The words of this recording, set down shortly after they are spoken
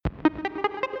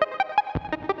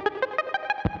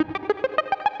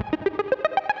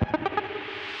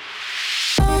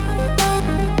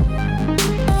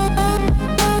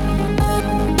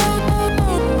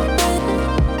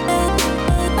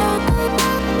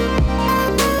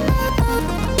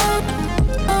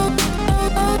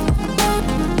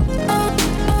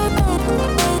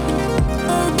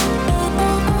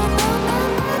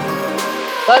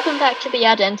back to the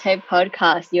Ardente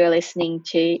podcast. You're listening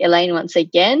to Elaine once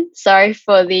again. Sorry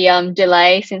for the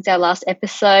delay since our last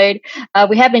episode.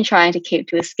 We have been trying to keep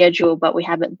to a schedule, but we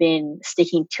haven't been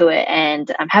sticking to it.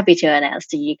 And I'm happy to announce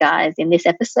to you guys in this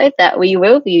episode that we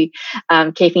will be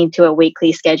keeping to a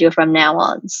weekly schedule from now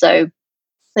on. So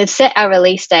we've set our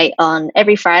release date on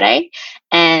every Friday,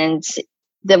 and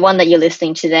the one that you're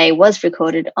listening to today was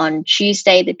recorded on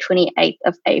Tuesday, the 28th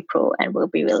of April, and will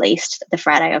be released the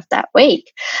Friday of that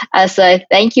week. So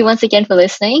thank you once again for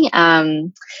listening.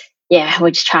 We're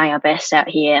just trying our best out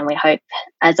here, and we hope,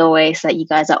 as always, that you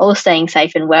guys are all staying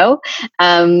safe and well.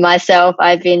 Myself,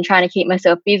 I've been trying to keep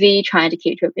myself busy, trying to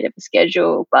keep to a bit of a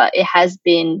schedule, but it has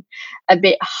been a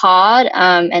bit hard,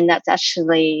 and that's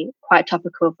actually quite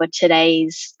topical for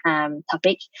today's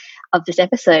topic of this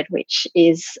episode, which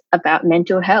is about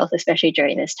mental health, especially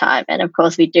during this time. And of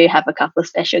course, we do have a couple of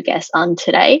special guests on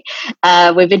today.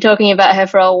 We've been talking about her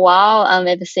for a while,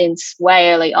 ever since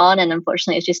way early on, and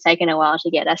unfortunately it's just taken a while to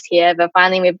get us here, but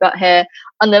finally we've got her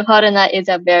on the pod, and that is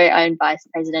our very own Vice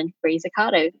President, Bree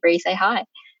Zaccato. Bree, say hi.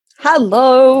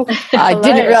 Hello.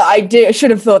 I should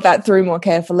have thought that through more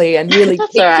carefully and really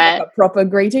That's all right. a proper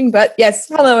greeting. But yes,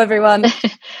 hello everyone.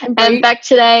 And back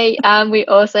today, we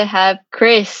also have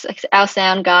Chris, our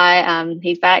sound guy.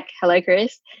 He's back. Hello,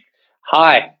 Chris.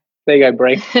 Hi. There you go,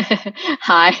 Bree.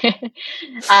 Hi.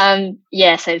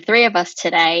 So three of us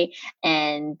today,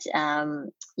 and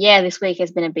this week has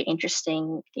been a bit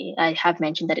interesting. I have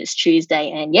mentioned that it's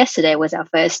Tuesday, and yesterday was our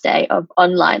first day of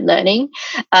online learning,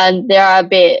 and there are a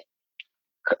bit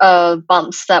of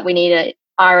bumps that we need to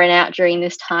iron out during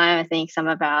this time. I think some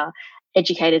of our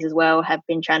educators as well have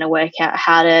been trying to work out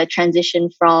how to transition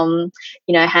from,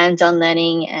 hands-on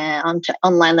learning onto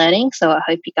online learning. So I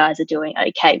hope you guys are doing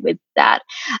okay with that.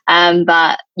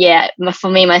 For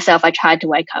me, myself, I tried to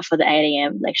wake up for the 8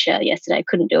 a.m. lecture yesterday.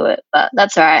 Couldn't do it, but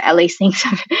that's all right. At least things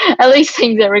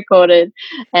are recorded.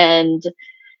 And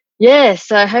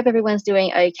so I hope everyone's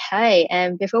doing okay.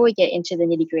 And before we get into the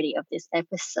nitty-gritty of this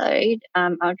episode,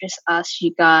 I'll just ask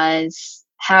you guys,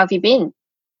 how have you been?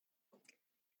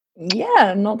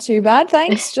 Yeah, not too bad,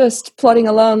 thanks. Just plodding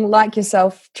along like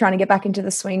yourself, trying to get back into the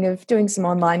swing of doing some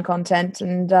online content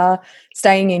and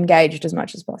staying engaged as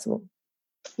much as possible.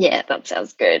 Yeah, that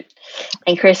sounds good.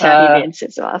 And Chris, how have you been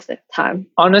since the last time?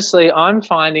 Honestly, I'm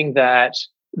finding that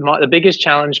the biggest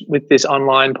challenge with this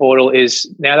online portal is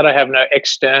now that I have no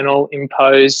external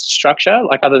imposed structure,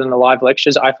 like other than the live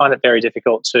lectures, I find it very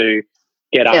difficult to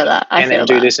get up and then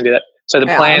do this and do that. So the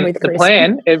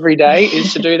plan every day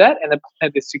is to do that, and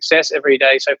the success every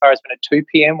day so far has been a 2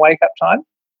 p.m. wake up time.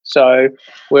 So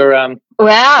we're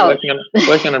working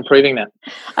on improving that.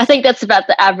 I think that's about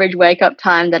the average wake up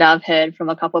time that I've heard from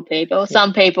a couple of people.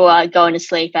 Some people are going to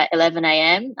sleep at 11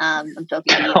 a.m. I'm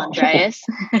talking to you, Andreas.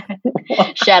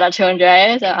 Shout out to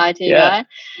Andreas, our IT guy.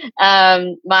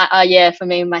 For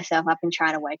me myself, I've been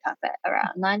trying to wake up at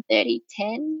around 9:30,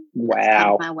 10. Wow. That's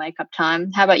kind of my wake up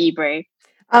time. How about you, Brie?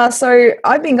 So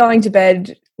I've been going to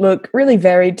bed, really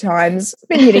varied times. I've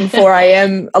been hitting 4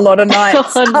 a.m. a lot of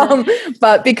nights.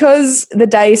 But because the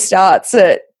day starts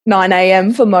at 9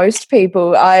 a.m. for most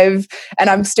people,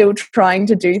 I'm still trying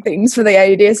to do things for the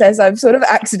AEDSS. I've sort of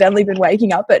accidentally been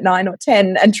waking up at 9 or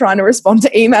 10 and trying to respond to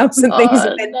emails and things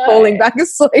and then falling back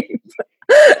asleep.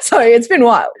 So it's been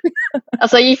wild.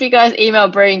 So if you guys email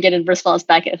Brie and get a response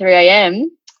back at 3 a.m.,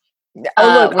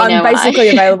 I'm basically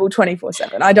available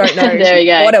 24/7. I don't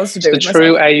know what else to do. It's the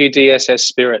true AUDSS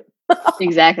spirit.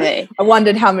 Exactly. I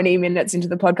wondered how many minutes into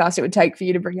the podcast it would take for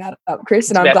you to bring that up, Chris,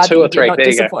 and I'm glad that you did not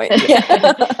disappoint.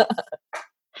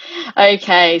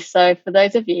 Okay, so for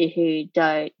those of you who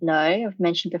don't know, I've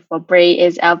mentioned before, Bree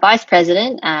is our Vice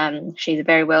President. She's a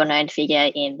very well-known figure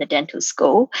in the dental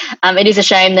school. It is a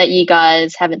shame that you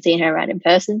guys haven't seen her around in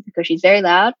person because she's very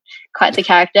loud, quite the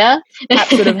character.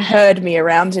 Perhaps would have heard me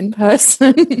around in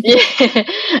person.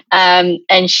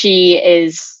 And she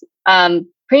is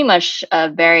pretty much a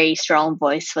very strong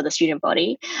voice for the student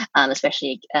body,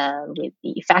 especially with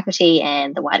the faculty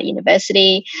and the wider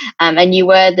university. And you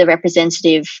were the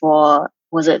representative for,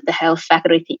 was it the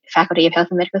Faculty of Health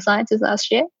and Medical Sciences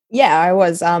last year? Yeah, I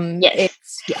was.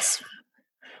 Yes.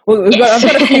 Well, I've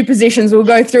got a few positions. We'll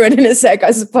go through it in a sec,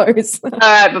 I suppose. All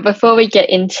right, but before we get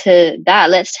into that,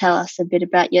 let's tell us a bit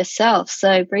about yourself.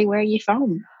 So, Bree, where are you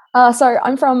from? So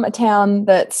I'm from a town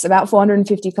that's about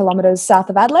 450 kilometres south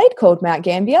of Adelaide called Mount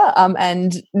Gambier.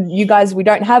 And you guys, we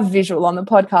don't have visual on the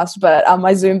podcast, but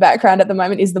my Zoom background at the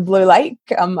moment is the Blue Lake,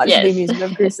 much to the amusement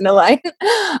of Chris and Elaine.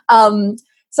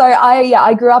 So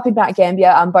I grew up in Mount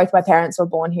Gambier. Both my parents were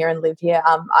born here and live here.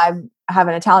 I have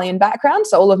an Italian background,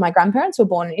 so all of my grandparents were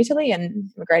born in Italy and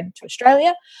immigrated to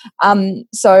Australia.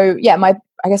 So yeah,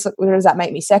 I guess what does that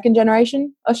make me? Second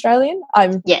generation Australian.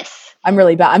 Yes. I'm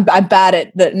really bad. I'm bad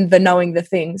at the knowing the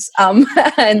things.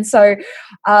 And so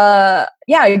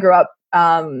I grew up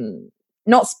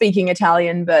not speaking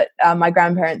Italian, but my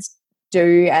grandparents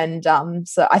do, and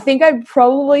so I think I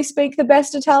probably speak the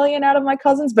best Italian out of my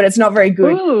cousins, but it's not very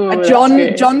good. Ooh,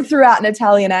 John threw out an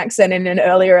Italian accent in an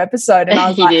earlier episode, and I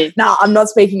was like, "No, I'm not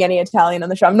speaking any Italian on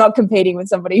the show. I'm not competing with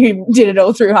somebody who did it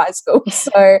all through high school."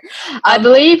 So, I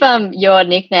believe your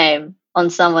nickname on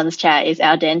someone's chat is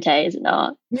Al Dente, is it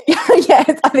not? Yeah,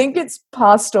 I think it's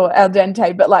pastor Al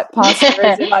Dente, but like pastor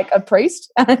is like a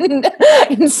priest and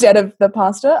instead of the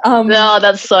pastor. No,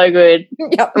 that's so good.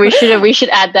 Yep. We should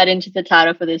add that into the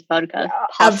title for this podcast.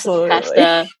 Absolutely,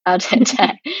 Pastor Al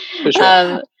Dente. For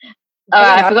sure. All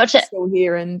right, I forgot to school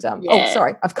here, and oh,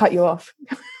 sorry, I've cut you off.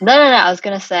 No. I was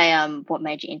going to say what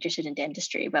made you interested in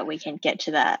dentistry, but we can get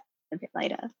to that a bit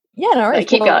later. Yeah, no worries.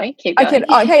 Keep going.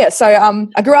 Okay, yeah. So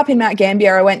I grew up in Mount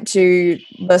Gambier. I went to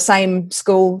the same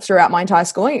school throughout my entire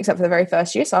schooling, except for the very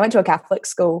first year. So I went to a Catholic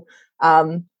school.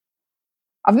 I've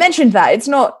mentioned that. It's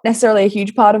not necessarily a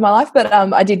huge part of my life, but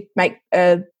I did make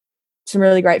some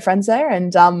really great friends there,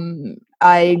 and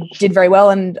I did very well.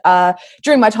 And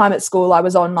during my time at school, I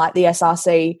was on like the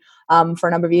SRC for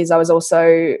a number of years. I was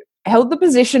also held the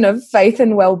position of faith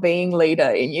and wellbeing leader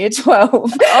in year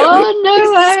 12. Oh,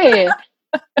 no way.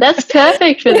 That's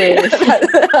perfect for this.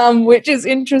 Which is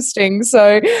interesting.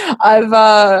 So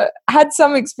I've had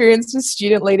some experience with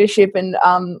student leadership and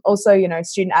also,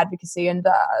 student advocacy and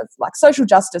like social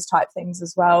justice type things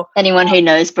as well. Anyone who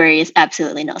knows Brie is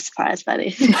absolutely not surprised by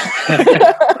this.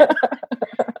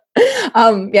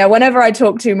 Whenever I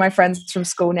talk to my friends from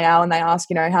school now and they ask,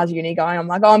 how's uni going? I'm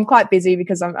like, oh, I'm quite busy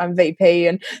because I'm VP,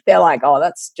 and they're like, oh,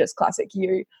 that's just classic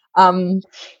you.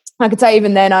 I could say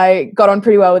even then I got on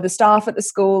pretty well with the staff at the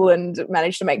school and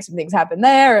managed to make some things happen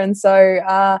there. And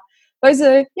so those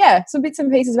are, some bits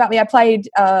and pieces about me. I played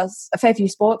a fair few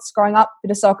sports growing up, a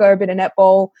bit of soccer, a bit of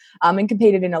netball, and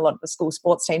competed in a lot of the school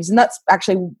sports teams. And that's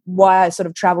actually why I sort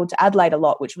of travelled to Adelaide a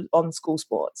lot, which was on school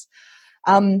sports.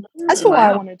 As for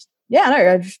why I wanted... Yeah, I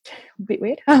know, a bit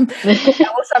weird.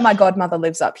 Also, my godmother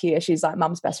lives up here. She's like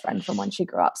mum's best friend from when she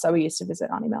grew up. So we used to visit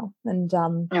Auntie Mel. And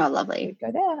oh, lovely. We'd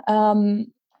go there.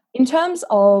 In terms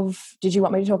of, did you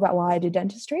want me to talk about why I did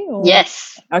dentistry? Or?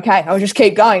 Yes. Okay, I'll just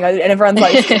keep going. And everyone's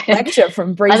like, lecture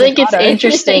from Breeze. I think it's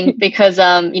interesting because,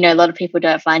 a lot of people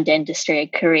don't find dentistry a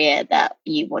career that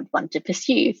you would want to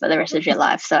pursue for the rest of your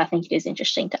life. So I think it is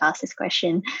interesting to ask this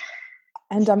question.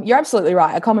 And you're absolutely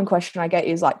right. A common question I get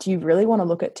is like, do you really want to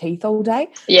look at teeth all day?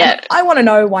 Yeah. And I want to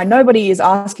know why nobody is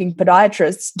asking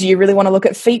podiatrists, do you really want to look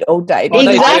at feet all day? Well,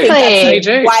 exactly. They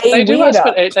do. They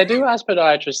do ask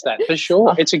podiatrists that, for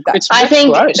sure. I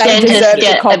think dentists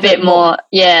get a bit more,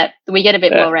 we get a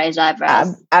bit more raised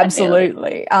eyebrows.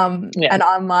 Absolutely. And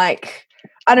I'm like,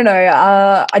 I don't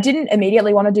know. I didn't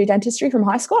immediately want to do dentistry from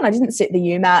high school, and I didn't sit the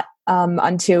UMAT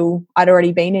until I'd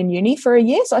already been in uni for a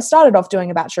year. So I started off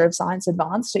doing a Bachelor of Science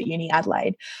Advanced at Uni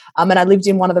Adelaide, and I lived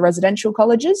in one of the residential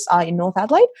colleges in North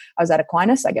Adelaide. I was at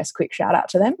Aquinas, I guess, quick shout out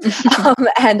to them.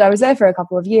 And I was there for a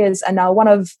couple of years, and one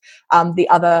of the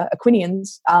other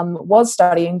Aquinians was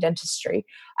studying dentistry,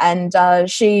 and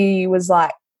she was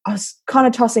like, I was kind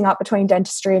of tossing up between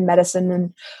dentistry and medicine,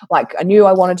 and like I knew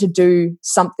I wanted to do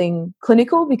something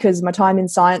clinical because my time in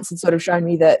science had sort of shown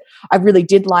me that I really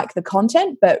did like the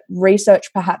content, but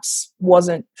research perhaps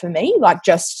wasn't for me, like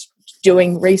just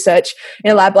doing research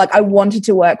in a lab. Like I wanted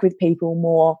to work with people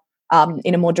more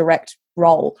in a more direct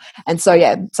role. And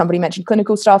so, somebody mentioned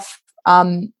clinical stuff.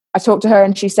 I talked to her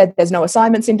and she said there's no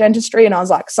assignments in dentistry, and I was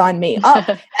like, sign me up.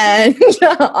 And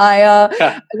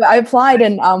I applied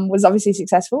and was obviously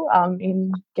successful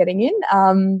in getting in.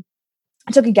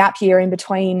 I took a gap year in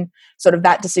between sort of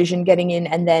that decision, getting in,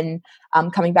 and then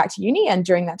coming back to uni. And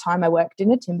during that time I worked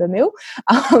in a timber mill.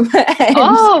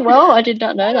 Oh, well, I did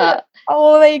not know that.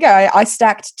 Oh, there you go. I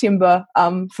stacked timber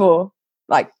for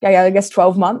I guess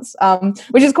 12 months,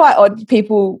 which is quite odd.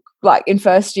 People like in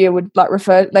first year would like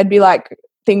they'd be like,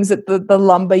 things at the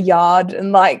lumber yard,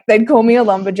 and like they'd call me a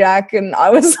lumberjack, and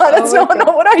I was like, that's not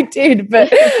what I did. But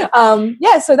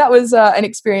so that was an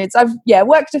experience. I've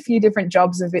worked a few different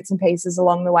jobs and bits and pieces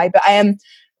along the way, but I'm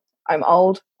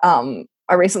old.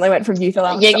 I recently went from youth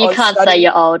allowance. You can't say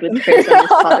you're old with Chris on this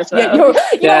pod as well.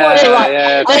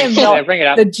 I am not bring it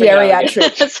up, the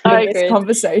geriatric in this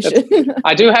conversation.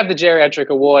 I do have the geriatric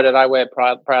award, and I wear it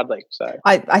proudly. So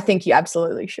I think you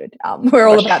absolutely should. We're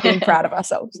all about being proud of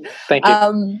ourselves. Thank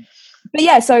you. but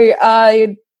yeah, so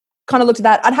I kind of looked at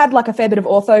that. I'd had like a fair bit of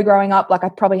ortho growing up. Like I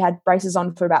probably had braces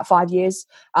on for about 5 years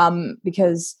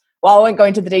because, well, I won't go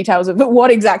into the details of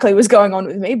what exactly was going on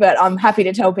with me, but I'm happy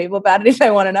to tell people about it if they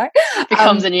want to know.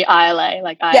 Becomes a new ILA,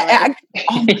 like ILA. Yeah,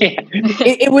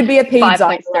 it would be a peds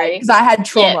because I had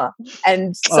trauma,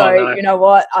 and so you know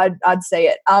what, I'd say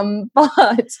it.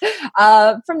 But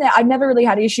from there, I never really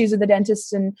had issues with the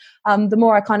dentist, and the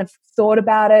more I kind of thought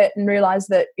about it and realized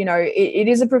that it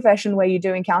is a profession where you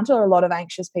do encounter a lot of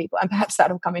anxious people, and perhaps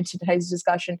that'll come into today's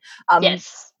discussion.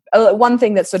 Yes. One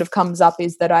thing that sort of comes up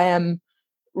is that I am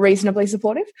reasonably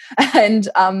supportive, and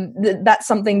that's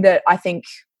something that I think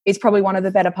is probably one of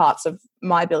the better parts of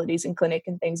my abilities in clinic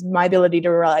and things, my ability to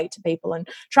relate to people and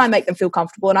try and make them feel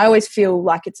comfortable. And I always feel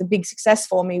like it's a big success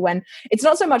for me when it's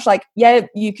not so much like, yeah,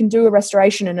 you can do a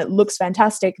restoration and it looks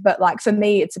fantastic, but like for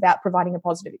me, it's about providing a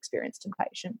positive experience to the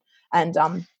patient. And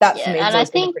that for me is always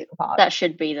been a critical part. That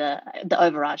should be the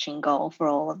overarching goal for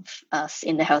all of us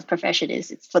in the health profession.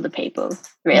 Is it's for the people,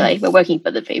 really. We're working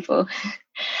for the people.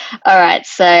 All right,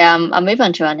 so I'll move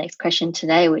on to our next question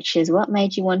today, which is, what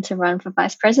made you want to run for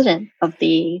vice president of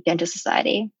the Dental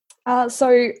Society? So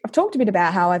I've talked a bit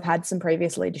about how I've had some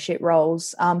previous leadership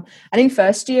roles. And in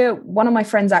first year, one of my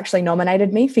friends actually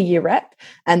nominated me for year rep,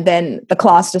 and then the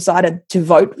class decided to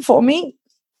vote for me.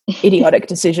 Idiotic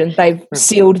decision. They've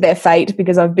sealed their fate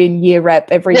because I've been year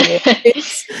rep every year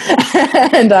since,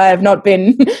 and I have not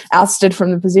been ousted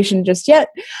from the position just yet.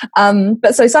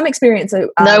 But so some experience.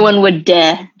 No one would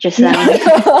dare. Just saying.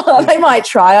 They might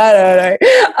try. I don't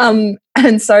know.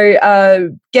 And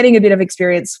so getting a bit of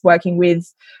experience working with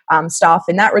staff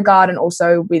in that regard, and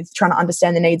also with trying to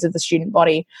understand the needs of the student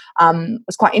body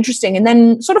was quite interesting. And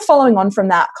then sort of following on from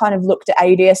that, kind of looked at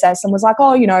ADSS and was like,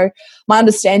 my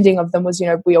understanding of them was,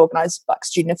 we organise like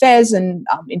student affairs and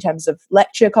in terms of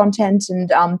lecture content,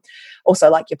 and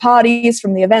also like your parties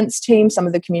from the events team, some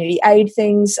of the community aid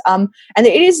things. And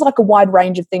it is like a wide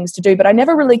range of things to do, but I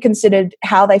never really considered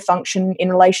how they function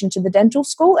in relation to the dental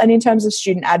school and in terms of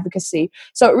student advocacy.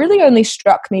 So it really only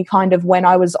struck me kind of when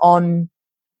I was on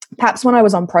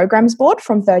programs board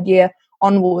from third year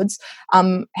onwards,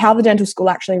 how the dental school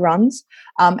actually runs.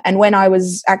 And when I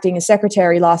was acting as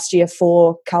secretary last year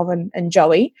for Calvin and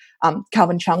Joey,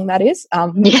 Calvin Chung, that is,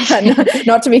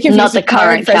 not to be confused not the with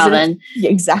current Calvin.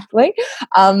 Yeah, exactly.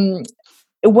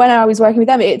 When I was working with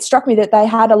them, it struck me that they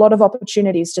had a lot of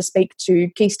opportunities to speak to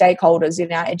key stakeholders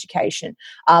in our education.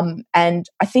 And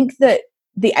I think that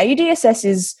the ADSS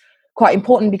is quite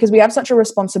important because we have such a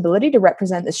responsibility to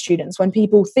represent the students. When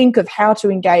people think of how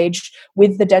to engage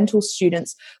with the dental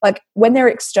students, like when they're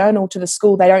external to the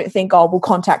school, they don't think, we'll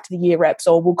contact the year reps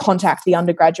or we'll contact the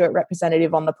undergraduate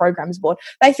representative on the programs board.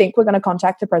 They think we're going to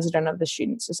contact the president of the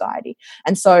student society.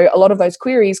 And so a lot of those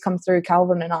queries come through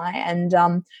Calvin and I,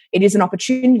 and it is an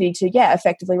opportunity to,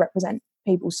 effectively represent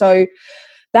people. So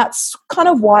that's kind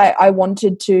of why I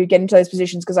wanted to get into those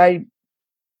positions, because I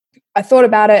thought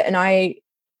about it, and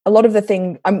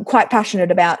I'm quite passionate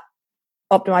about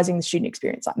optimizing the student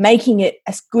experience, like making it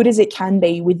as good as it can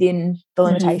be within the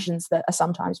limitations that are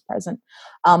sometimes present.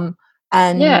 And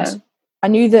I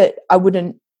knew that I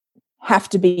wouldn't have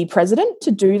to be president to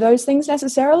do those things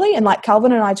necessarily. And like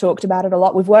Calvin and I talked about it a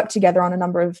lot. We've worked together on a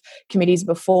number of committees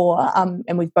before,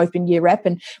 and we've both been year rep,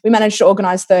 and we managed to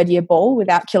organise third year ball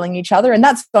without killing each other. And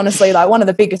that's honestly like one of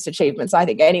the biggest achievements I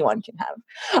think anyone can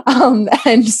have.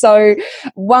 And so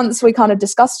once we kind of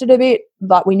discussed it a bit,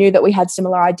 like we knew that we had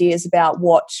similar ideas about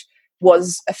what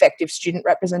was effective student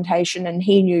representation, and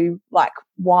he knew like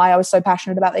why I was so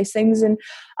passionate about these things.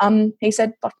 And he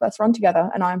said, let's run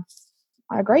together. And I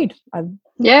agreed.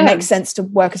 It makes sense to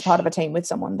work as part of a team with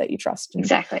someone that you trust.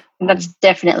 Exactly. That's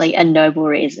definitely a noble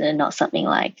reason, not something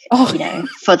like,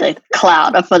 for the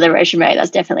clout or for the resume. That's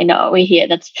definitely not what we hear.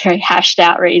 That's a very hashed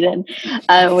out reason,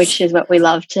 which is what we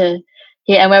love to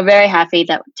hear. And we're very happy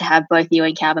to have both you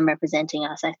and Calvin representing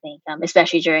us, I think,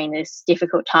 especially during this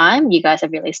difficult time. You guys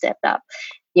have really stepped up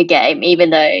your game, even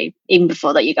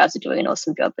before that you guys are doing an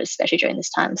awesome job, but especially during this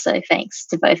time. So thanks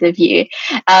to both of you.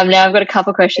 Now I've got a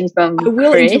couple questions from I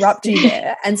will Chris. Interrupt you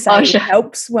there and say it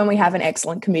helps when we have an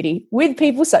excellent committee with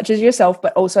people such as yourself,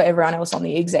 but also everyone else on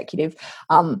the executive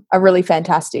are really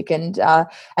fantastic, and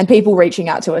people reaching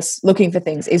out to us looking for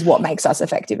things is what makes us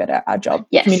effective at our job.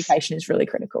 Yes. Communication is really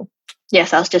critical.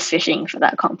 Yes, I was just fishing for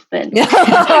that compliment.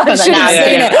 I should have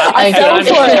seen it. I fell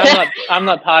for it. I'm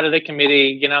not part of the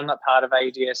committee. I'm not part of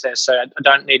ADSS, so I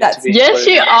don't need it to be Yes,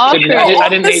 included. you are. I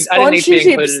didn't need to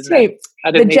be included in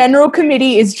that. The general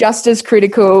committee is just as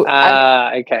critical.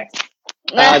 Okay.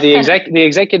 The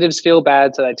executives feel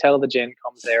bad, so they tell the Gen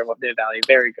Coms there what their value.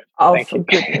 Very good. Oh, Thank for you.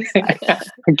 goodness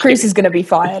sake. Chris is going to be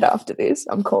fired after this.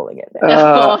 I'm calling it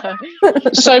now.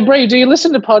 So, Bree, do you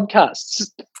listen to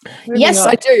podcasts? Yes,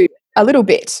 I do. A little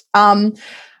bit.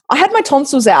 I had my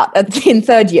tonsils out in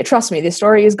third year. Trust me, this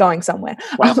story is going somewhere.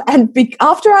 Wow.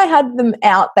 After I had them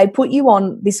out, they put you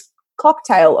on this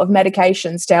cocktail of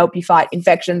medications to help you fight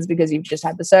infections because you've just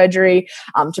had the surgery,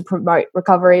 to promote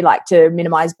recovery, like to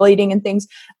minimize bleeding and things.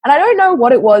 And I don't know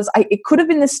what it was. It could have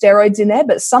been the steroids in there,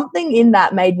 but something in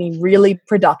that made me really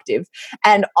productive.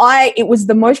 And it was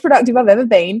the most productive I've ever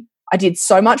been. I did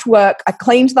so much work. I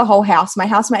cleaned the whole house. My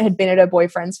housemate had been at her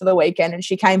boyfriend's for the weekend and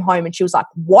she came home and she was like,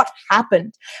 what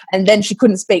happened? And then she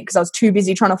couldn't speak because I was too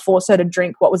busy trying to force her to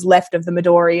drink what was left of the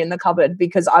Midori in the cupboard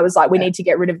because I was like, we need to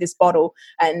get rid of this bottle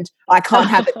and I can't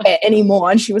have it there anymore.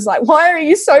 And she was like, why are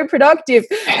you so productive?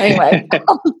 Anyway,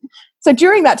 so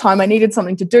during that time, I needed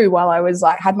something to do while I was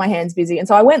had my hands busy. And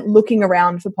so I went looking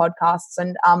around for podcasts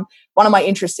and one of my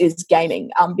interests is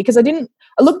gaming because I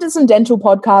looked at some dental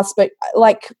podcasts, but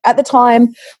at the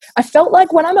time, I felt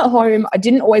like when I'm at home, I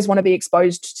didn't always want to be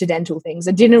exposed to dental things.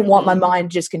 I didn't want my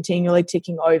mind just continually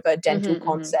ticking over dental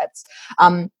concepts.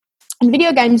 And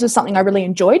video games was something I really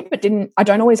enjoyed, but I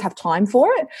don't always have time for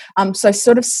it. So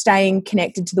sort of staying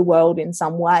connected to the world in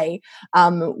some way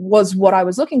was what I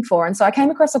was looking for. And so I came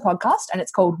across a podcast and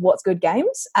it's called What's Good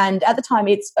Games. And at the time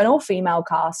it's an all-female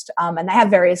cast and they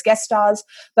have various guest stars,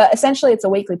 but essentially it's a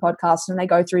weekly podcast and they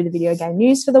go through the video game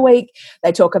news for the week.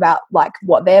 They talk about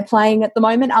what they're playing at the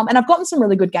moment. And I've gotten some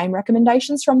really good game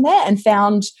recommendations from there and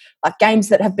found games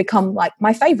that have become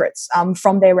my favorites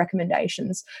from their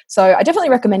recommendations. So I definitely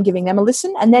recommend giving them a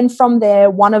listen. And then from there,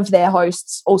 one of their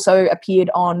hosts also appeared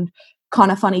on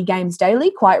Kind of Funny Games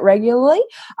Daily quite regularly.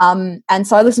 And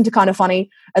so I listen to Kind of Funny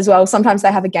as well. Sometimes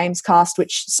they have a games cast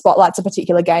which spotlights a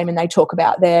particular game and they talk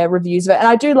about their reviews of it. And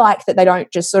I do like that they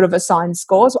don't just sort of assign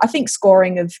scores. I think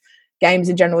scoring of games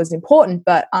in general is important,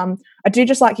 but I do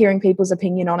just like hearing people's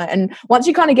opinion on it. And once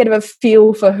you kind of get a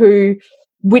feel for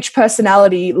which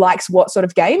personality likes what sort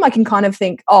of game, I can kind of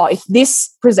think, if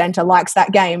this presenter likes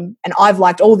that game and I've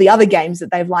liked all the other games that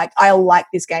they've liked, I'll like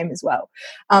this game as well.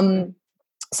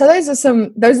 So those are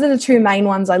the two main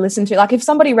ones I listen to. If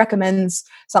somebody recommends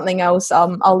something else,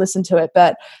 I'll listen to it.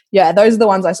 But yeah, those are the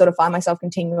ones I sort of find myself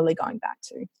continually going back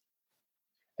to.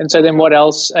 And so then what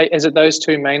else? Is it those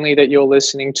two mainly that you're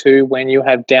listening to when you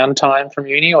have downtime from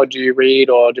uni, or do you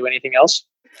read or do anything else?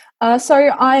 So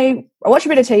I watch a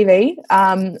bit of TV.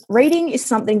 Reading is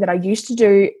something that I used to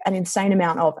do an insane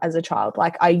amount of as a child.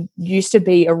 I used to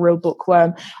be a real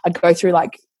bookworm. I'd go through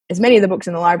as many of the books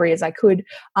in the library as I could.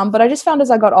 But I just found as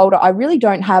I got older, I really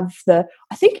don't have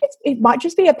I think it might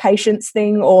just be a patience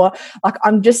thing, or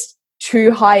I'm just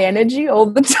too high energy all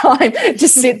the time to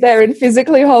sit there and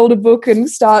physically hold a book and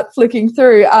start flicking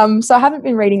through. So I haven't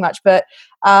been reading much, but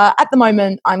at the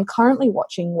moment I'm currently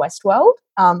watching Westworld.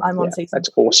 I'm on season. That's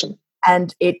awesome.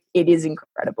 And it is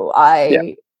incredible.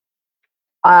 I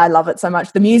love it so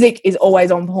much. The music is always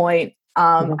on point.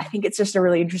 I think it's just a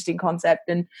really interesting concept,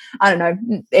 and I don't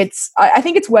know, I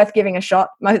think it's worth giving a shot.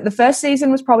 The first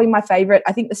season was probably my favorite.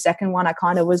 I think the second one I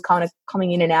was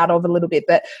coming in and out of a little bit,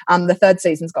 but the third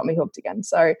season's got me hooked again.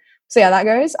 So how that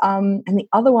goes. And the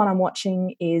other one I'm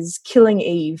watching is Killing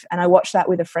Eve, and I watched that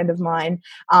with a friend of mine.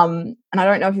 And I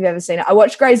don't know if you've ever seen it. I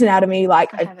watched Grey's Anatomy, I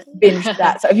binged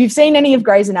that. So if you've seen any of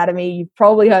Grey's Anatomy, you've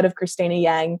probably heard of Christina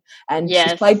Yang, and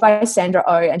she's played by Sandra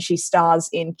Oh, and she stars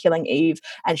in Killing Eve,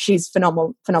 and she's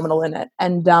phenomenal in it.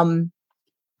 And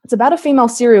it's about a female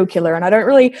serial killer, and I don't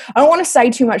want to say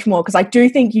too much more because I do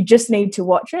think you just need to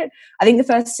watch it. I think the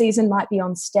first season might be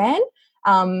on Stan.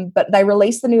 But they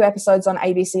released the new episodes on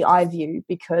ABC iView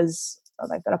because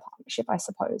they've got a partnership, I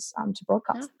suppose, to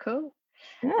broadcast. Oh, cool.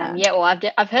 Yeah. Well,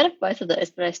 I've heard of both of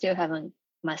those, but I still haven't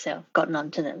myself gotten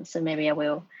onto them. So maybe I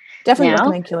will. Definitely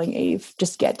recommend Killing Eve.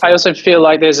 Just get to I also feel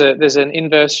like there's an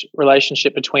inverse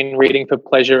relationship between reading for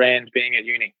pleasure and being at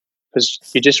uni, because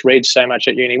you just read so much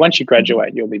at uni. Once you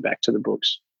graduate, you'll be back to the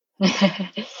books.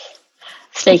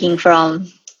 Speaking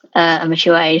from a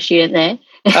mature age student there.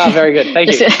 Oh, very good.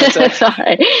 Thank you.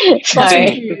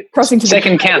 Sorry. Crossing to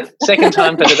second count. Second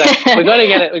time for today. We've got to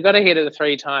get it. We've got to hit it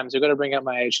 3 times. We've got to bring up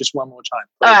my age just one more time.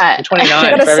 Please. All right. I'm 29.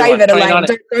 You've got to save it, Elaine.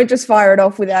 Don't just fire it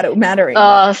off without it mattering.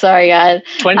 Oh, sorry, guys.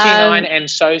 29 and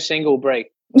so single,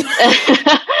 Brie.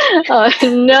 Oh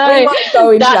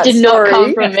no, that did not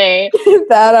come from me.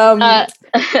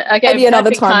 Okay, maybe another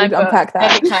time we unpack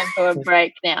that. Perfect time for a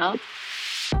break now.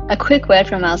 A quick word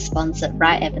from our sponsor,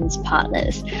 Wright Evans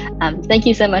Partners. Thank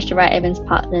you so much to Wright Evans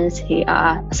Partners, who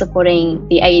are supporting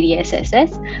the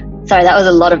AEDSSS. Sorry, that was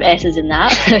a lot of S's in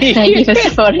that. Thank you for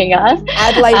supporting us.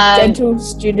 Adelaide Dental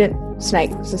Student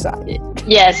Snake Society.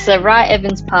 Yes, so Wright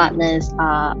Evans Partners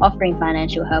are offering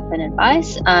financial help and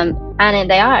advice, and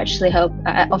they are actually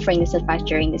offering this advice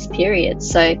during this period.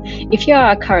 So if you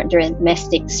are a current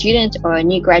domestic student or a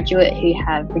new graduate who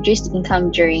have reduced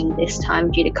income during this time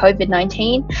due to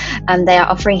COVID-19, they are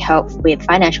offering help with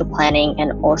financial planning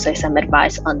and also some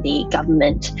advice on the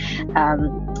government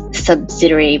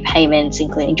subsidiary payments,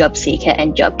 including JobSeeker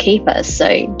and JobKeeper.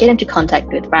 So get into contact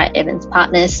with Wright Evans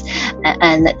Partners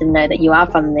and let them know that you are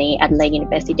from the Adelaide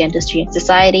University Dental Student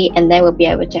Society, and they will be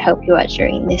able to help you out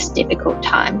during this difficult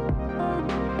time.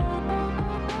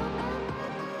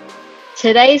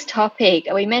 Today's topic,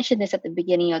 we mentioned this at the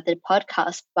beginning of the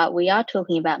podcast, but we are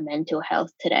talking about mental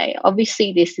health today.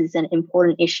 Obviously, this is an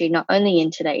important issue, not only in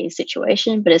today's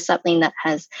situation, but it's something that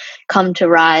has come to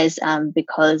rise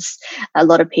because a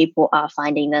lot of people are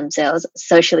finding themselves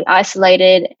socially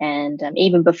isolated. And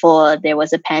even before there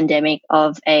was a pandemic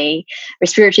of a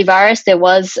respiratory virus, there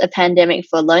was a pandemic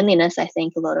for loneliness. I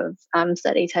think a lot of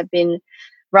studies have been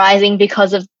rising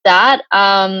because of that.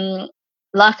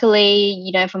 Luckily,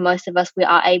 for most of us, we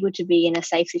are able to be in a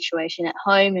safe situation at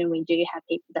home, and we do have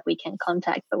people that we can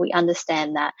contact, but we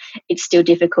understand that it's still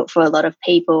difficult for a lot of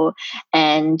people.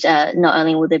 And not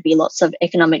only will there be lots of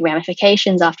economic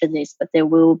ramifications after this, but there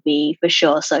will be for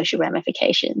sure social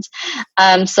ramifications.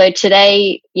 So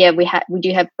today, we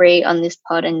do have Bree on this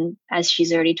pod, and as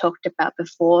she's already talked about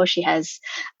before, she has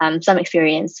some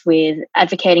experience with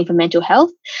advocating for mental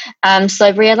health.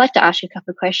 So Bree, I'd like to ask you a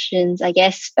couple of questions, I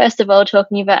guess. First of all, talking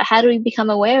about how do we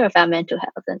become aware of our mental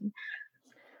health?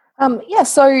 And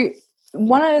so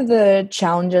one of the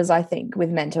challenges I think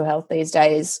with mental health these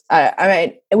days,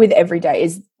 with every day,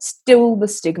 is still the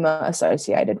stigma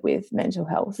associated with mental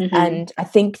health. Mm-hmm. And I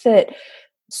think that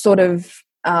sort of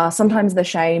sometimes the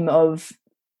shame of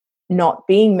not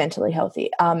being mentally healthy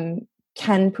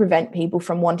can prevent people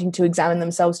from wanting to examine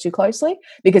themselves too closely,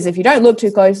 because if you don't look too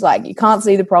close, you can't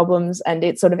see the problems, and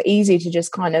it's sort of easy to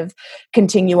just kind of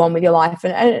continue on with your life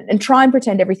and try and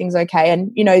pretend everything's okay.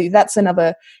 And that's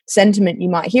another sentiment you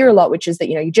might hear a lot, which is that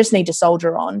you just need to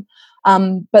soldier on.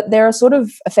 But there are sort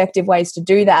of effective ways to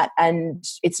do that, and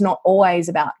it's not always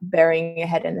about burying your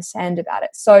head in the sand about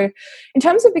it. So in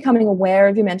terms of becoming aware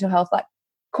of your mental health,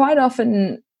 quite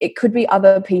often it could be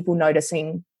other people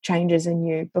noticing changes in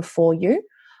you before you.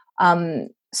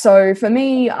 So for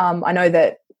me, I know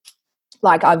that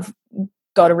I've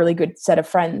got a really good set of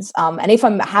friends, and if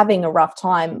I'm having a rough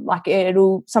time,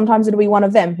 sometimes it'll be one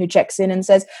of them who checks in and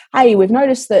says, hey, we've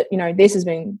noticed that this has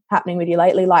been happening with you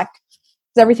lately,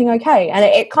 is everything okay? And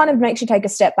it kind of makes you take a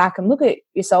step back and look at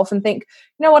yourself and think,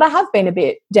 what, I have been a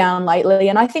bit down lately.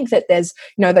 And I think that there's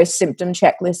those symptom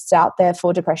checklists out there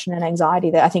for depression and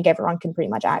anxiety that I think everyone can pretty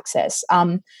much access,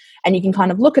 and you can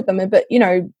kind of look at them. But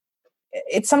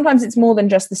sometimes it's more than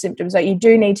just the symptoms. You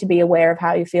do need to be aware of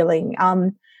how you're feeling.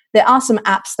 There are some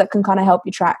apps that can kind of help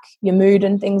you track your mood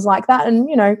and things like that. And,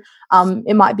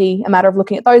 it might be a matter of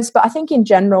looking at those. But I think in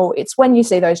general, it's when you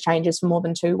see those changes for more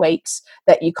than 2 weeks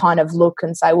that you kind of look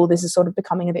and say, well, this is sort of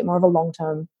becoming a bit more of a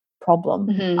long-term problem.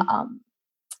 Mm-hmm.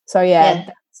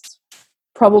 That's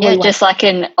probably just like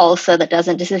an ulcer that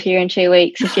doesn't disappear in 2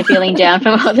 weeks. If you're feeling down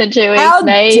for more than 2 weeks, how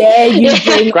dare you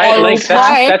bring oral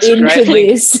that's into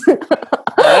this?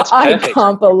 I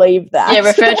can't believe that. Yeah,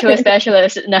 refer to a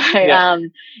specialist. No,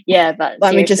 but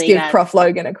let me just give Prof.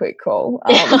 Logan a quick call.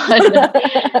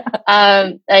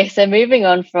 So moving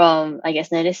on from, I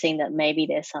guess, noticing that maybe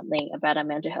there's something about our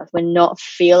mental health, we're not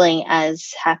feeling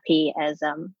as happy as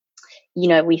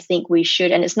we think we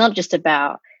should, and it's not just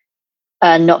about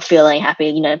not feeling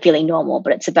happy, feeling normal,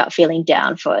 but it's about feeling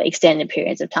down for extended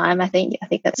periods of time. I think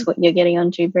that's what you're getting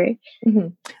onto, Brie. Mm-hmm.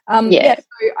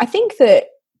 So I think that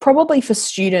probably for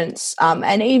students,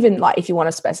 and even if you want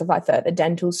to specify further,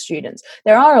 dental students,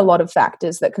 there are a lot of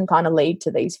factors that can kind of lead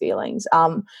to these feelings.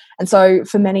 And so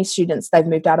for many students, they've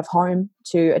moved out of home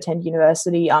to attend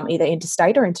university, either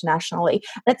interstate or internationally.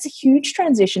 That's a huge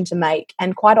transition to make.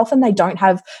 And quite often they don't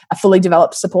have a fully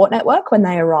developed support network when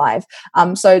they arrive.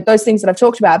 So those things that I've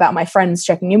talked about my friends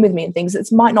checking in with me and things, it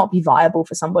might not be viable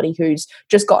for somebody who's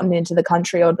just gotten into the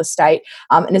country or the state,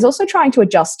 and is also trying to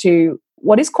adjust to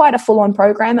what is quite a full-on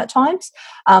program at times.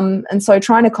 And so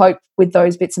trying to cope with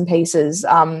those bits and pieces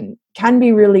can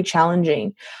be really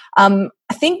challenging. I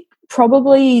think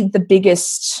probably the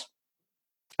biggest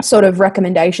sort of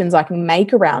recommendations I can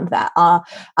make around that are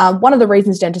one of the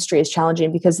reasons dentistry is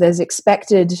challenging because it's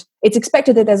expected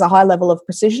that there's a high level of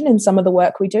precision in some of the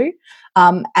work we do,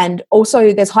 and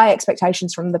also there's high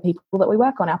expectations from the people that we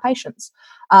work on, our patients,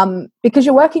 because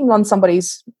you're working on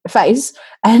somebody's face,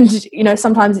 and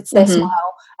sometimes it's their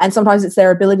smile and sometimes it's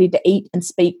their ability to eat and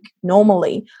speak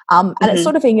normally, and it's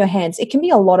sort of in your hands. It can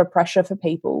be a lot of pressure for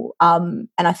people, and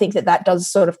I think that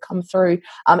does sort of come through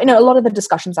in a lot of the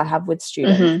discussions I have with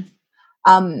students.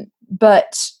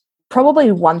 But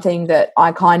probably one thing that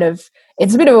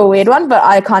it's a bit of a weird one, but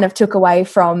I kind of took away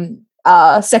from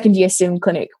second year sim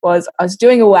clinic was I was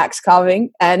doing a wax carving,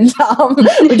 and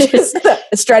which is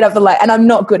straight up the leg, and I'm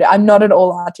not at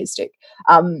all artistic,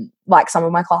 like some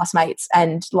of my classmates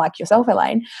and like yourself,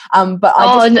 Elaine,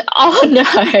 but no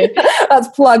let's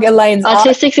plug Elaine's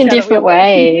artistics in different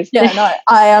ways.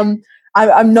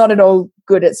 I'm not at all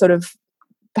good at sort of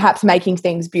perhaps making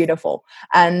things beautiful,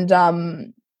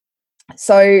 and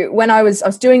so when I was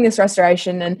doing this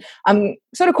restoration, and I'm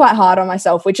sort of quite hard on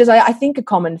myself, which is I think a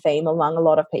common theme among a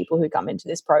lot of people who come into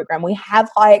this program. We have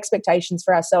high expectations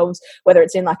for ourselves, whether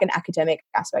it's in like an academic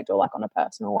aspect or like on a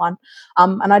personal one.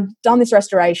 And I'd done this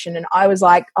restoration, and I was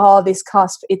like, oh, this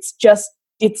cusp, it's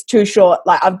too short.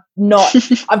 Like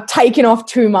I've taken off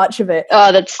too much of it.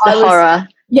 Oh, that's the horror.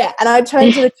 Yeah, and I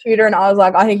turned to the tutor and I was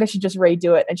like, I think I should just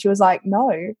redo it. And she was like,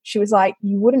 no. She was like,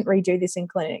 you wouldn't redo this in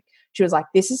clinic. She was like,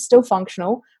 this is still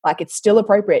functional. Like, it's still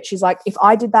appropriate. She's like, if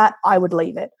I did that, I would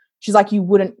leave it. She's like, you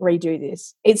wouldn't redo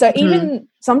this. So even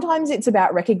sometimes it's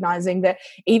about recognizing that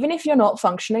even if you're not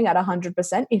functioning at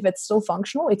 100%, if it's still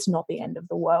functional, it's not the end of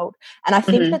the world. And I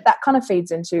think that kind of feeds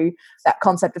into that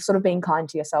concept of sort of being kind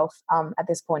to yourself at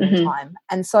this point in time.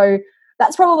 And so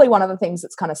that's probably one of the things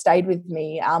that's kind of stayed with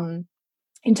me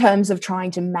in terms of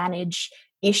trying to manage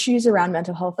issues around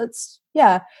mental health.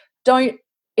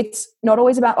 It's not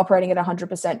always about operating at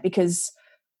 100% because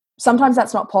sometimes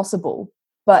that's not possible,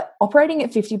 but operating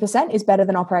at 50% is better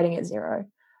than operating at 0.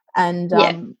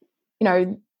 And,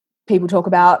 people talk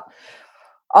about,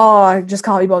 oh, I just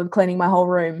can't be bothered cleaning my whole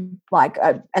room.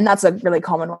 And that's a really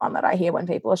common one that I hear when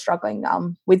people are struggling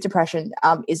with depression,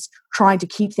 is trying to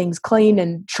keep things clean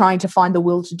and trying to find the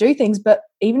will to do things. But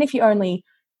even if you only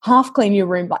half clean your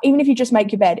room, even if you just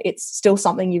make your bed, it's still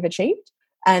something you've achieved.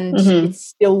 And it's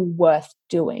still worth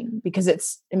doing because it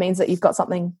means that you've got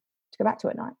something to go back to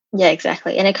at night. Yeah,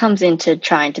 exactly. And it comes into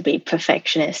trying to be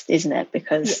perfectionist, isn't it?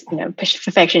 Because,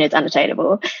 perfection is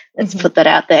unattainable. Let's put that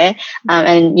out there.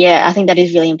 I think that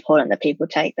is really important that people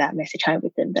take that message home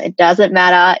with them. That it doesn't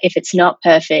matter if it's not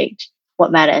perfect.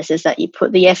 What matters is that you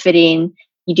put the effort in,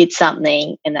 you did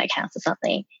something, and that counts as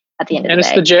something at the end of the day. And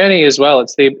it's the journey as well.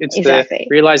 It's the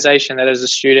realization that as a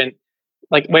student,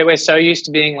 like we're so used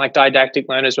to being like didactic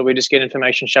learners where we just get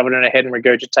information, shove it in our head and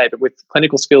regurgitate. But with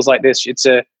clinical skills like this,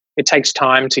 it takes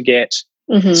time to get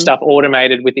stuff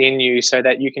automated within you so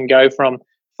that you can go from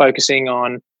focusing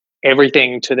on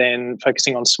everything to then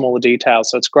focusing on smaller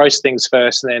details. So it's gross things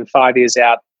first, and then 5 years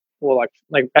out, or like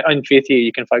in 5th year,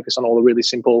 you can focus on all the really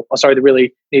the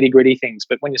really nitty-gritty things.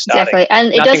 But when you're starting, exactly,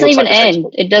 and it doesn't even end.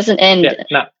 It doesn't end.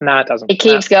 Yeah, no, it doesn't. It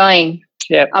keeps going.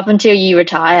 Yeah. Up until you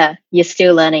retire, you're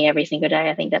still learning every single day.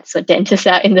 I think that's what dentists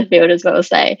out in the field as well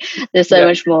say. There's so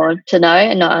much more to know,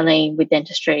 and not only with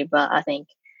dentistry, but I think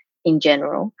in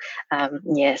general.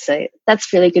 So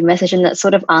that's really good message, and that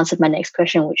sort of answered my next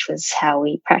question, which was how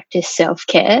we practice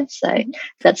self-care. So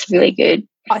that's really good.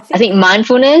 I think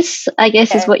mindfulness, I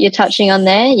guess, is what you're touching on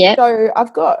there. Yeah. So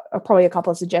I've got probably a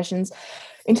couple of suggestions.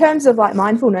 In terms of like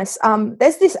mindfulness,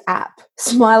 there's this app,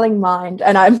 Smiling Mind,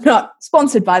 and I'm not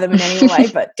sponsored by them in any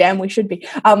way, but damn, we should be,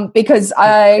 because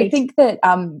I think that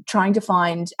trying to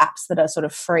find apps that are sort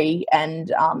of free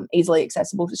and easily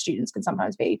accessible to students can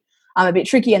sometimes be a bit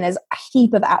tricky, and there's a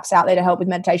heap of apps out there to help with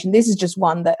meditation. This is just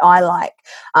one that I like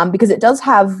because it does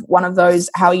have one of those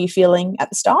how are you feeling at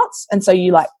the starts, and so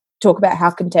you like talk about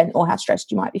how content or how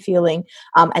stressed you might be feeling,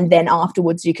 and then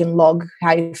afterwards you can log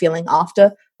how you're feeling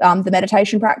after the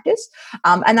meditation practice.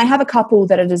 And they have a couple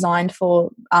that are designed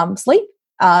for sleep.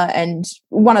 And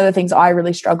one of the things I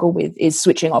really struggle with is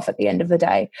switching off at the end of the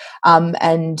day.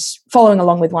 And following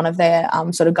along with one of their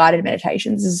sort of guided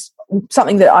meditations is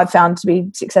something that I've found to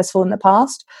be successful in the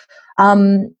past.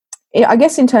 I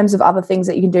guess in terms of other things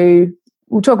that you can do,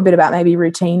 we'll talk a bit about maybe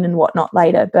routine and whatnot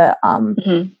later, but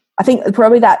I think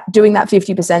probably that doing that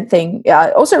 50% thing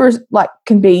also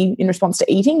can be in response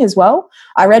to eating as well.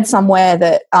 I read somewhere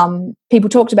that people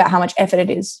talked about how much effort it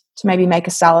is to maybe make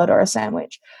a salad or a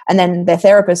sandwich. And then their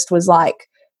therapist was like,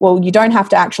 well, you don't have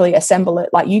to actually assemble it.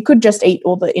 Like you could just eat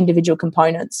all the individual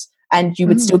components and you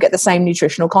would still get the same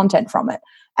nutritional content from it.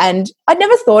 And I'd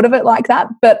never thought of it like that,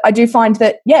 but I do find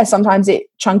that, sometimes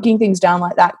chunking things down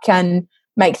like that can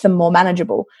make them more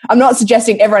manageable. I'm not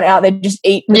suggesting everyone out there just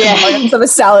eat the components of a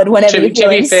salad whenever you're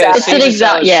feeling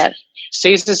sad.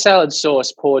 Caesar salad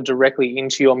sauce poured directly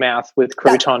into your mouth with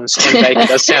croutons and bacon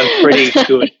does sound pretty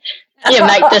good. Yeah,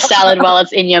 make the salad while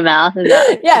it's in your mouth. Is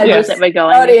that that we're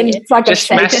going with? It's like just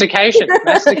mastication.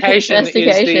 Mastication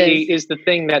is the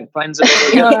thing that blends it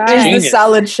all together. It's the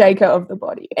salad shaker of the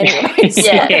body. Anyways.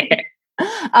 So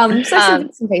some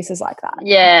bits and pieces like that.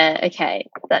 Yeah, okay.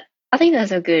 I think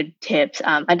those are good tips.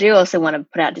 I do also want to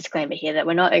put out a disclaimer here that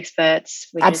we're not experts.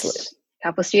 We're just a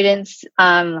couple of students,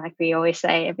 like we always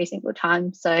say every single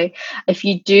time. So if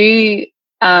you do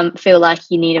feel like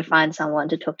you need to find someone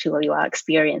to talk to while you are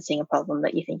experiencing a problem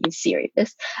that you think is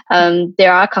serious,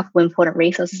 there are a couple of important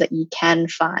resources that you can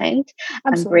find.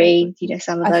 And Bree,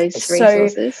 some of those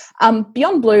resources. So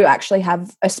Beyond Blue actually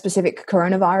have a specific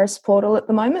coronavirus portal at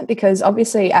the moment, because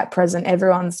obviously at present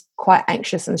everyone's quite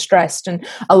anxious and stressed, and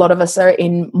a lot of us are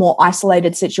in more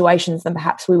isolated situations than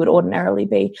perhaps we would ordinarily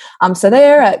be. So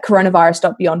they're at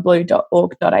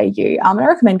coronavirus.beyondblue.org.au, and I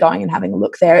recommend going and having a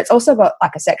look there. It's also got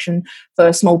like a section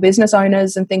for small business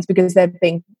owners and things, because they're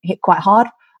being hit quite hard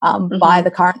by the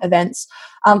current events.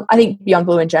 I think Beyond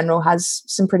Blue in general has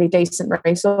some pretty decent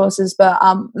resources, but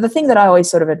the thing that I always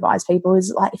sort of advise people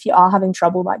is, like, if you are having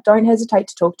trouble, like, don't hesitate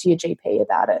to talk to your GP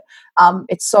about it.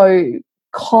 It's so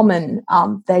common.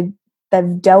 They've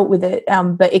dealt with it,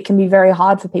 but it can be very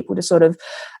hard for people to sort of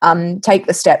take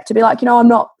the step to be like, I'm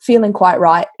not feeling quite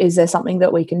right. Is there something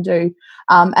that we can do?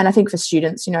 And I think for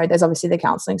students, there's obviously the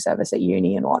counselling service at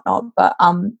uni and whatnot, but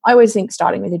I always think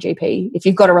starting with a GP, if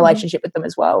you've got a relationship with them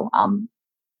as well,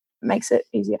 makes it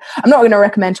easier. I'm not going to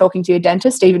recommend talking to your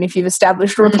dentist, even if you've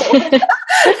established a rapport.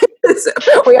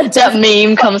 That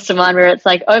meme comes to mind where it's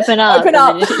like, open up.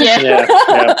 Yeah.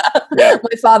 My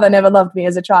father never loved me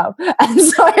as a child. And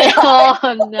so,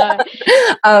 oh, no.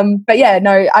 But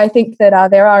I think that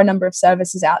there are a number of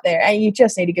services out there, and you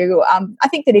just need to Google. I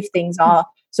think that if things are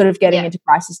sort of getting into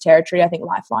crisis territory, I think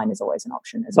Lifeline is always an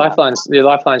option as well.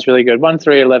 Lifeline's really good.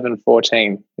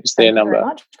 131114 is their number. Very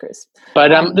much, Chris.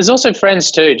 But there's also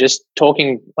friends too, just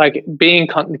talking, like being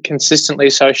consistently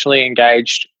socially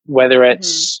engaged, whether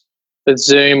it's the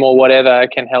Zoom or whatever,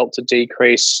 can help to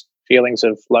decrease feelings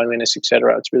of loneliness,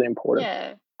 etc. It's really important.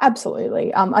 Yeah,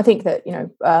 absolutely. I think that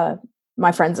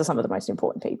my friends are some of the most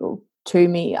important people to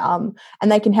me, and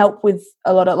they can help with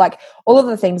a lot of, like, all of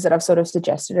the things that I've sort of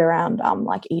suggested around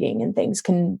like eating and things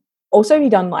can also be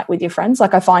done like with your friends.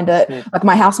 Like, I find it like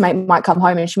my housemate might come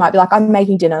home and she might be like, I'm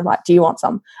making dinner, like, do you want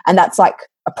some? And that's like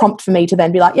a prompt for me to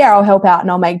then be like, yeah, I'll help out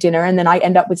and I'll make dinner, and then I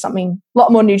end up with something a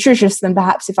lot more nutritious than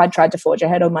perhaps if I'd tried to forge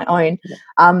ahead on my own.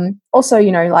 Also,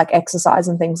 like exercise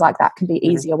and things like that can be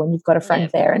easier when you've got a friend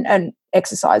there, and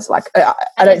exercise, like, I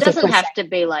don't think it doesn't have to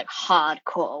be like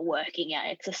hardcore working out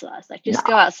exercise. Like, just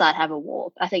go outside, have a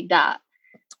walk. I think that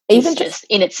even just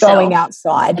in itself, going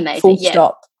outside, amazing. Full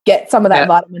stop, get some of that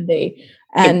vitamin D.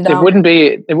 And it wouldn't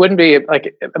be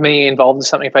like me involved in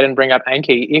something if I didn't bring up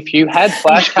Anki. If you had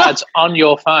flashcards on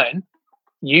your phone,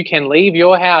 you can leave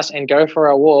your house and go for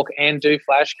a walk and do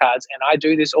flashcards. And I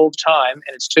do this all the time,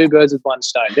 and it's two birds with one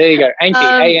stone. There you go. Anki,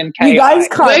 A-N-K-I. You guys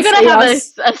can't. We're going to have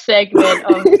a segment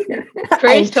of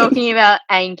Chris talking about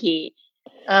Anki.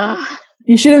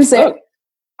 You should have said.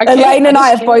 Elaine and I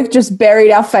have both just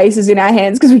buried our faces in our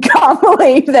hands because we can't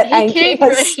believe that Anki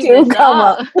has still come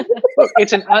up. Look,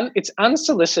 it's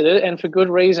unsolicited and for good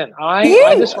reason.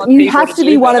 I just want you have to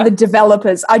be one of the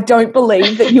developers. I don't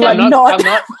believe that you are not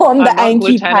on the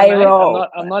Anki payroll.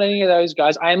 I'm not any of those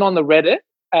guys. I am on the Reddit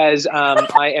as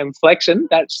I am Flexen.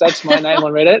 That's my name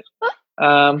on Reddit.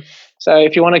 So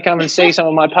if you want to come and see some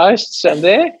of my posts, I'm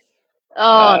there.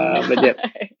 No. But yeah.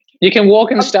 You can walk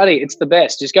and study. It's the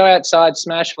best. Just go outside,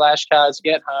 smash flashcards,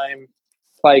 get home,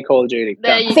 play Call of Duty.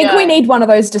 I think we need one of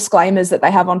those disclaimers that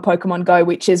they have on Pokemon Go,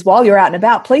 which is, while you're out and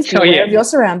about, please be aware of your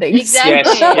surroundings.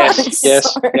 Exactly.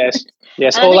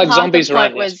 Yes. All like zombies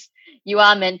around. You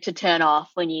are meant to turn off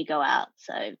when you go out.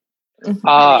 So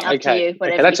okay.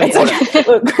 That's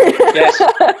important.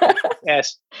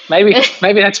 Yes. Maybe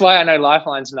that's why I know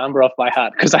Lifeline's number off by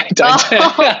heart, because I don't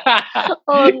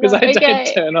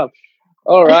don't turn off.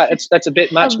 All right, that's a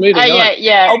bit much. Moving on.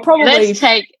 Yeah. I'll probably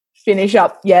finish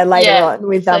up later on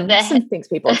with some things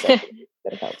people say.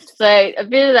 So a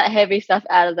bit of that heavy stuff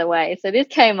out of the way. So this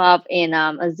came up in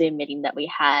a Zoom meeting that we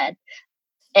had.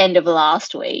 end of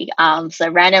last week. So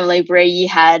randomly, Brie, you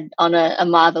had on a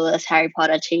marvelous Harry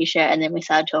Potter t-shirt, and then we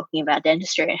started talking about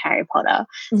dentistry and Harry Potter.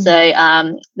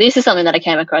 So this is something that I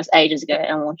came across ages ago,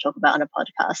 and I want to talk about on a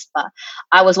podcast. But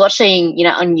I was watching,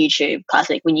 on YouTube,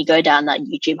 classic, when you go down that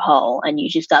YouTube hole and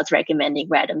YouTube starts recommending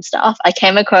random stuff. I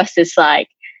came across this early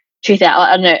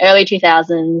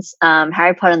 2000s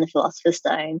Harry Potter and the Philosopher's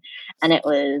Stone, and it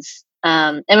was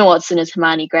Emma Watson as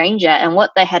Hermione Granger. And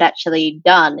what they had actually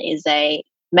done is they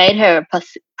made her a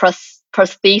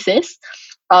prosthesis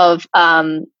of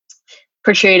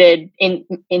protruded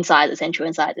incisors, central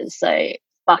incisors, so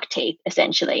buck teeth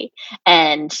essentially,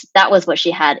 and that was what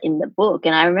she had in the book.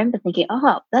 And I remember thinking,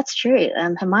 oh, that's true,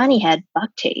 Hermione had buck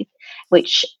teeth,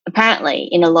 which apparently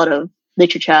in a lot of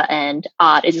literature and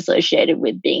art is associated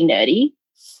with being nerdy,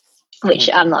 which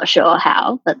I'm not sure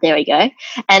how, but there we go.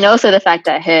 And also the fact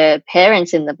that her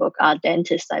parents in the book are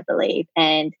dentists, I believe.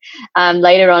 And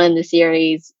later on in the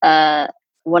series,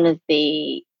 one of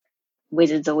the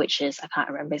wizards or witches, I can't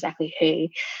remember exactly who,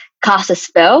 cast a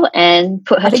spell and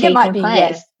put her teeth in place.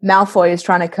 Yeah, Malfoy is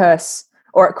trying to curse,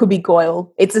 or it could be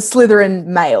Goyle. It's a Slytherin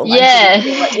male. Yeah.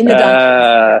 In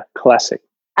the classic.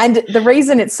 And the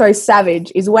reason it's so savage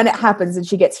is when it happens and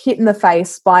she gets hit in the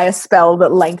face by a spell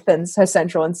that lengthens her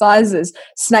central incisors,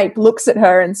 Snape looks at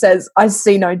her and says, "I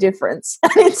see no difference."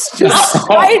 And it's just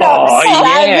straight up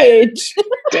savage. Yeah.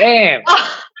 Damn.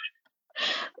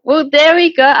 Well, there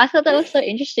we go. I thought that was so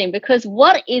interesting, because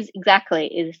what is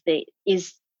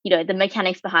the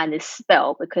mechanics behind this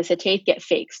spell, because her teeth get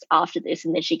fixed after this,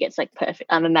 and then she gets perfect,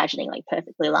 I'm imagining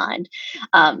perfectly lined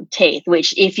teeth,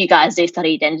 which if you guys do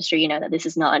study dentistry, you know that this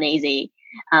is not an easy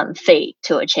feat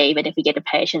to achieve. And if we get a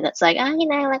patient that's like,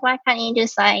 why can't you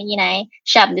just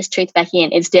shove this tooth back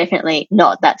in? It's definitely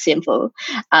not that simple.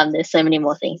 There's so many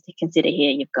more things to consider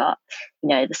here. You've got,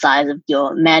 the size of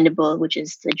your mandible, which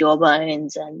is the jaw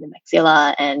bones, and the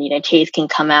maxilla, and, teeth can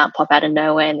come out, pop out of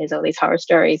nowhere. And there's all these horror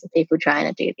stories of people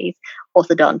trying to do these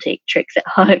orthodontic tricks at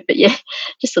home. But yeah,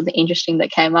 just something interesting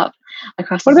that came up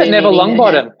across. What about Neville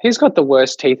Longbottom? He's got the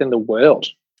worst teeth in the world.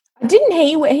 Didn't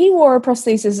he wore a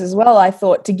prosthesis as well, I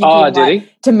thought, to give him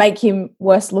to make him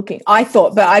worse looking. I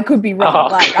thought, but I could be wrong.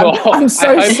 I'm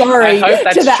so sorry to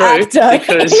the actor.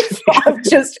 I'm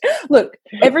just look,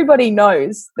 everybody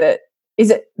knows that. Is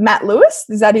it Matt Lewis?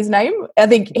 Is that his name? I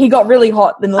think he got really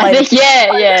hot in the latest.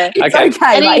 Yeah. It's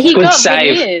okay. And he good got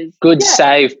save. Good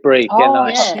save, Brie. Oh,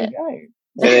 nice. Yeah.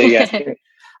 There you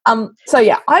go. So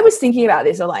yeah, I was thinking about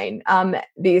this, Elaine,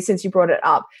 since you brought it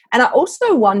up. And I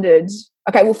also wondered,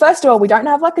 okay, well, first of all, we don't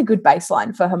have a good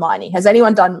baseline for Hermione. Has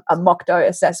anyone done a Mokdo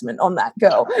assessment on that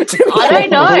girl? I don't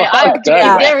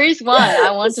know. There is one. I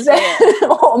want to see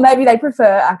it. Or maybe they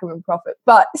prefer Ackerman Prophet.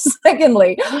 But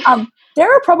secondly, there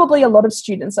are probably a lot of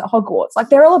students at Hogwarts.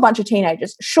 They're all a bunch of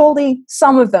teenagers. Surely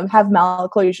some of them have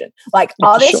malocclusion.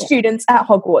 Are there students at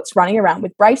Hogwarts running around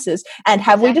with braces? And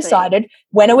have we decided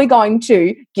when are we going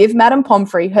to give Madame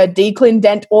Pomfrey her Declin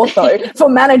Dent Ortho for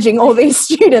managing all these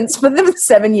students for the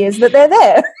 7 years that they're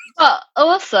there? But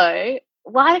also,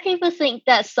 why do people think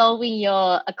that solving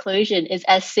your occlusion is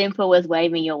as simple as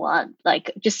waving your wand?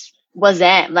 Just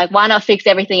Wazam. Why not fix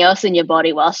everything else in your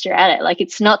body whilst you're at it?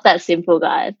 It's not that simple,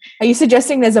 guys. Are you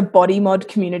suggesting there's a body mod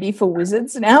community for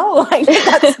wizards now? That's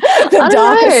the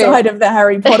darker side of the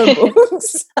Harry Potter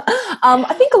books.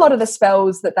 I think a lot of the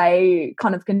spells that they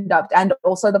kind of conduct, and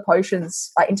also the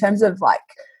potions, in terms of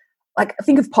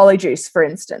think of Polyjuice, for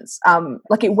instance.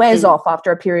 It wears off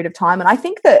after a period of time. And I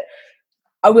think that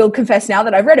I will confess now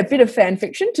that I've read a bit of fan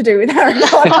fiction to do with Harry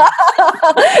Potter.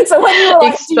 So when you were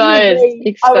exposed,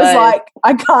 I was like,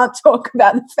 I can't talk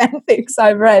about the fanfics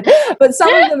I've read. But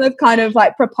some of them have kind of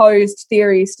proposed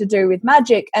theories to do with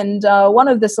magic. And one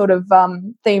of the sort of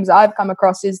themes I've come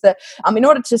across is that in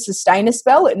order to sustain a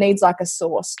spell, it needs a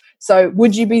source. So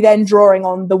would you be then drawing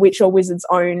on the witch or wizard's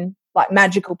own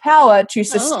magical power to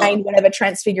sustain whatever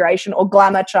transfiguration or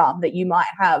glamour charm that you might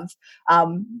have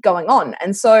going on?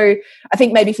 And so I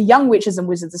think maybe for young witches and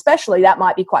wizards especially, that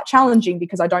might be quite challenging,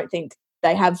 because I don't think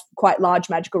they have quite large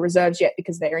magical reserves yet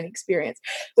because they're inexperienced.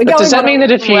 But does that mean that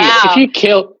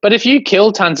if you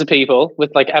kill tons of people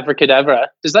with abracadabra,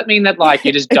 does that mean that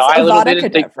you just die a little bit?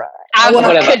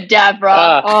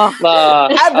 Abracadabra.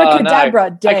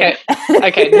 Abracadabra.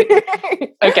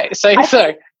 Okay. So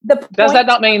does that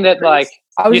not mean that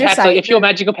if your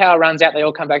magical power runs out, they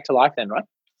all come back to life then, right?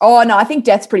 Oh no, I think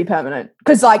death's pretty permanent,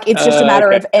 because it's just a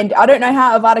matter of, and I don't know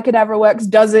how Avada Kedavra works.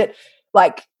 Does it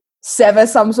sever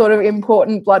some sort of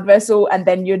important blood vessel and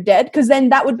then you're dead? Because then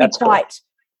that would be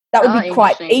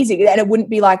quite easy, and it wouldn't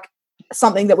be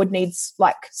something that would need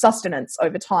sustenance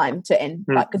over time to end,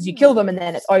 because you kill them and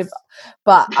then it's over.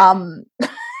 But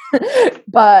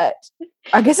But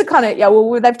I guess it kind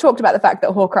of, they've talked about the fact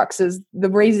that Horcruxes, the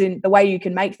way you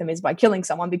can make them is by killing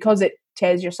someone, because it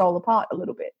tears your soul apart a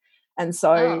little bit. And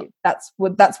so that's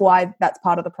why that's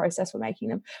part of the process for making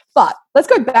them. But let's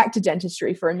go back to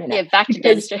dentistry for a minute. Yeah, back to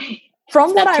dentistry.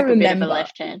 From what I remember,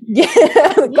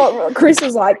 Chris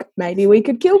was like, maybe we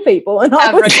could kill people, and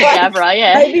I was like,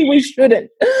 maybe we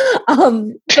shouldn't.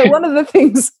 So one of the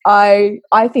things I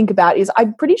think about is,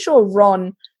 I'm pretty sure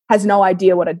Ron has no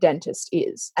idea what a dentist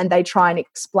is, and they try and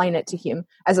explain it to him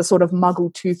as a sort of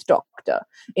muggle tooth doctor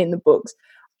in the books.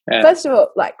 Yeah. First of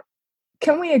all, like,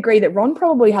 can we agree that Ron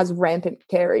probably has rampant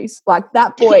caries? Like,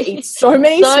 that boy eats so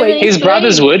many sweets. His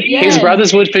brothers would. Yeah. His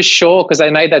brothers would for sure, because they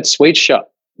made that sweet shop.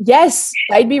 Yes,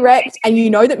 they'd be wrecked. And you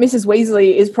know that Mrs.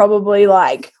 Weasley is probably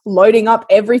like loading up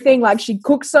everything. Like, she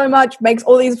cooks so much, makes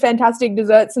all these fantastic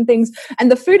desserts and things.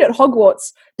 And the food at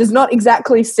Hogwarts does not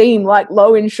exactly seem like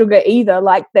low in sugar either.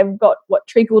 Like, they've got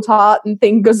treacle tart and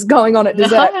things going on at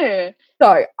dessert. No.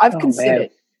 So I've considered,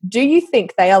 do you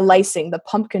think they are lacing the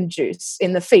pumpkin juice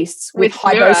in the feasts with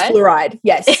high dose fluoride?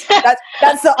 Yes,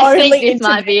 that's the only. I think this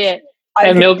might be it.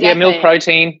 And milk, milk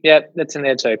protein. Yeah, that's in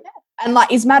there too. And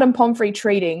like, is Madame Pomfrey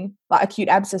treating like acute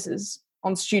abscesses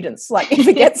on students? Like, if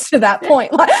it gets to that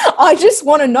point, like, I just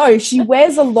want to know. She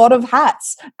wears a lot of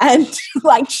hats, and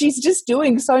like, she's just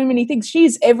doing so many things.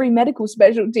 She's every medical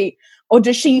specialty, or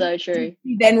does she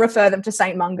then refer them to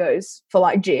St. Mungo's for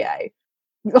like GA?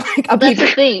 Like, that's the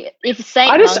thing. If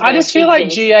St. I just feel like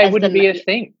GA wouldn't be a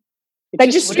thing. They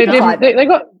just stupefy. They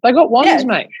got wands,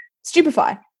 mate.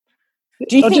 Stupefy.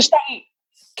 Do you think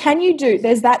can you do?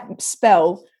 There's that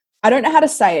spell. I don't know how to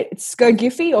say it. It's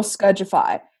Scourgify or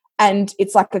Scourgify, and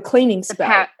it's like a cleaning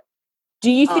spell.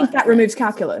 Do you think that removes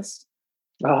calculus?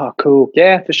 Oh, cool.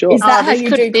 Yeah, for sure. Is that how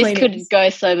you do cleanings? This could go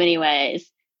so many ways.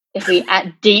 If we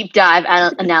deep dive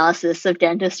analysis of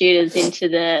dentist students into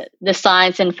the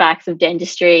science and facts of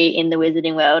dentistry in the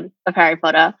wizarding world of Harry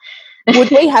Potter. Would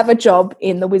we have a job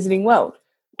in the wizarding world?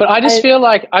 But I feel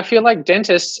like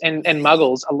dentists and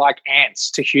muggles are like ants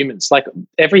to humans. Like,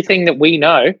 everything that we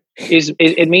know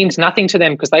it means nothing to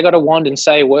them because they got a wand and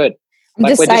say a word. I'm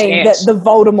just saying that the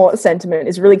Voldemort sentiment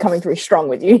is really coming through strong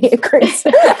with you here, Chris.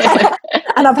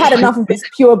 And I've had enough of this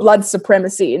pure blood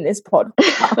supremacy in this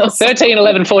podcast. 13,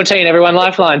 11, 14, everyone,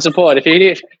 lifeline support. If you're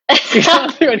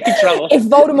in trouble. If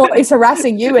Voldemort is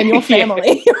harassing you and your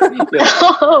family.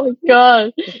 Oh,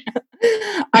 God.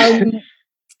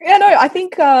 Yeah, no, I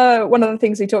think one of the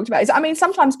things we talked about is, I mean,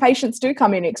 sometimes patients do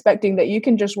come in expecting that you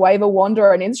can just wave a wand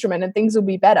or an instrument and things will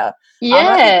be better. Yeah.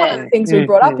 I think one of the things we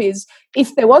brought up is,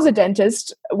 if there was a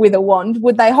dentist with a wand,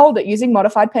 would they hold it using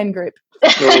modified pen grip?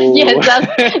 Yes,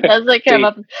 that's what came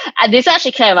up. This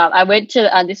actually came up. I went to,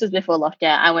 this was before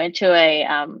lockdown, I went to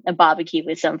a barbecue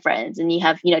with some friends, and you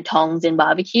have, tongs in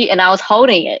barbecue, and I was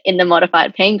holding it in the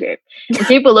modified pen grip. And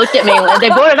people looked at me, when they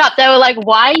brought it up, they were like,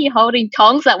 why are you holding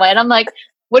tongs that way? And I'm like,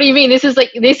 what do you mean? This is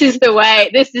the way.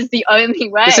 This is the only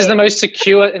way. This is the most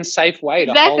secure and safe way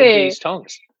to hold these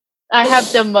tongs. I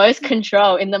have the most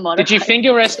control in the modified. Did you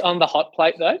finger rest on the hot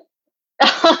plate though? No,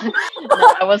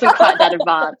 I wasn't quite that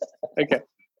advanced. Okay.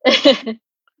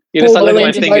 You're just like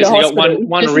my fingers. You got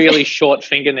one really short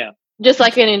finger now. Just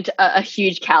like a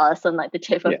huge callus on like the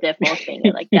tip of their fourth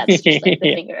finger. Like, that's just like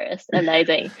the finger rest.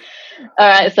 Amazing. All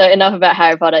right. So enough about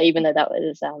Harry Potter, even though that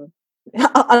was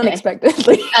unexpected.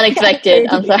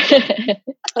 I'm sorry.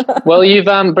 Well, you've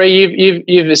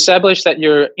you've established that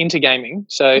you're into gaming.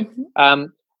 So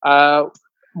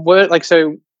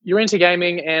so you're into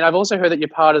gaming, and I've also heard that you're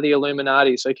part of the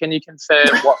Illuminati. So can you confirm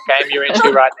what game you're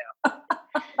into right now?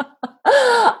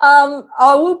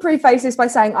 I will preface this by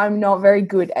saying I'm not very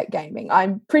good at gaming.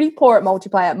 I'm pretty poor at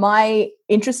multiplayer. My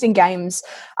interest in games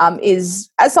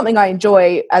is as something I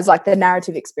enjoy as like the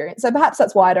narrative experience. So perhaps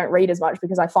that's why I don't read as much,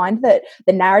 because I find that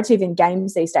the narrative in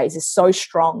games these days is so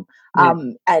strong.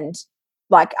 And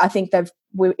like, I think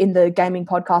in the gaming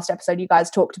podcast episode, you guys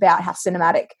talked about how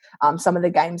cinematic some of the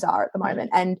games are at the moment.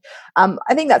 And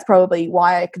I think that's probably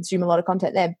why I consume a lot of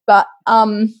content there. But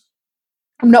I'm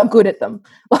not good at them.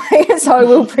 So I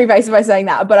will preface by saying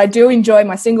that. But I do enjoy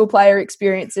my single player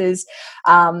experiences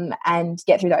and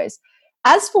get through those.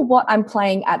 As for what I'm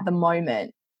playing at the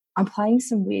moment, I'm playing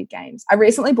some weird games. I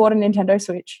recently bought a Nintendo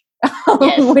Switch.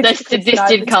 Yes, this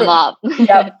did come up.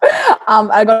 Yep.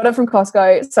 I got it from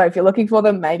Costco. So if you're looking for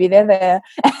them, maybe they're there.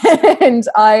 And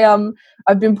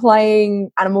I've been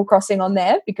playing Animal Crossing on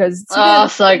there because so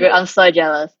good. I'm so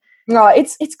jealous. No,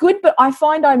 it's good, but I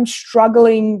find I'm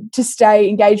struggling to stay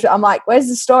engaged. I'm like, where's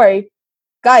the story?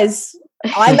 Guys,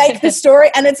 I make the story,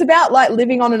 and it's about like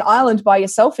living on an island by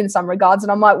yourself in some regards.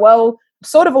 And I'm like, well,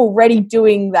 sort of already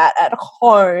doing that at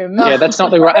home. Yeah, that's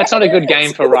not a good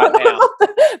game for right now.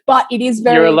 But it is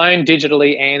very. You're alone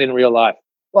digitally and in real life.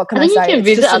 What can I say? You can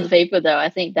visit other people though. I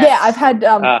think that's... Yeah, I've had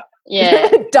yeah.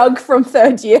 Doug from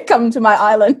third year come to my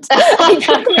island. He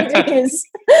took me to his,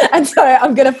 and so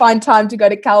I'm going to find time to go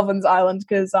to Calvin's island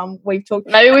because we've talked.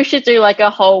 Maybe we should do like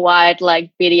a whole wide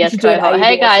like BDS cohort.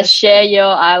 Hey guys, share your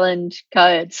island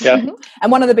codes. Yeah.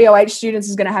 And one of the BOH students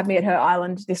is going to have me at her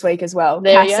island this week as well.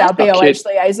 There Cass, our BOH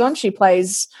liaison, she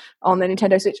plays on the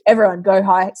Nintendo Switch. Everyone,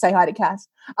 say hi to Cass.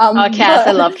 Cass,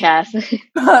 I love Cass.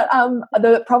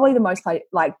 But probably the most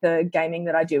the gaming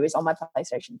that I do is on my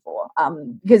PlayStation 4.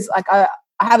 Because like I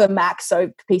have a Mac,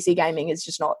 so PC gaming is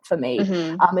just not for me.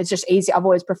 Mm-hmm. It's just easy. I've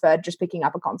always preferred just picking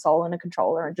up a console and a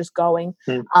controller and just going.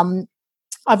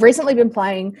 I've recently been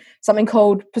playing something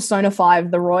called Persona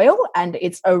 5 The Royal, and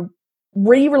it's a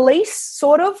re-release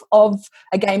sort of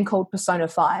a game called Persona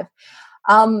 5.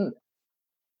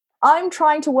 I'm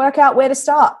trying to work out where to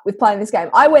start with playing this game.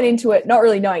 I went into it not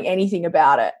really knowing anything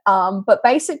about it. But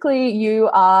basically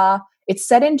it's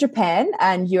set in Japan,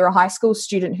 and you're a high school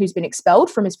student who's been expelled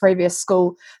from his previous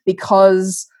school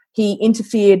because he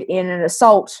interfered in an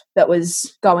assault that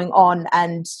was going on,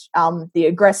 and the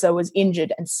aggressor was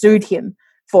injured and sued him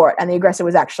for it. And the aggressor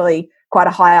was actually quite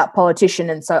a high up politician,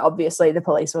 and so obviously the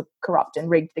police were corrupt and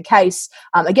rigged the case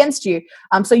against you.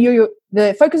 So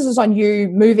the focus is on you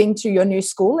moving to your new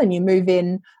school, and you move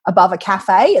in above a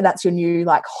cafe, and that's your new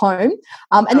home.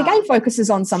 And the game focuses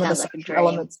on some of the social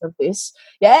elements of this.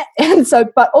 Yeah, and so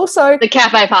but also the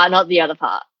cafe part, not the other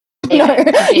part. No,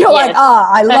 you're like,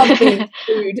 I love the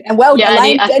food, and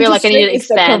I feel like I need to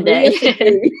expand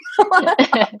it.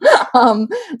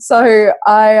 So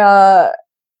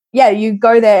you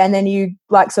go there and then you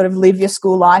sort of live your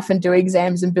school life and do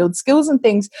exams and build skills and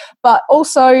things. But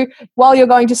also while you're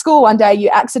going to school one day, you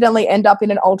accidentally end up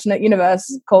in an alternate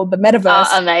universe called the Metaverse.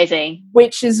 Oh, amazing.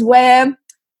 Which is where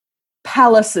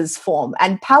palaces form.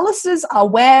 And palaces are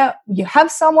where you have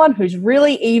someone who's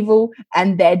really evil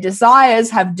and their desires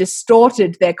have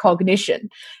distorted their cognition.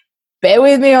 Bear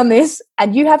with me on this,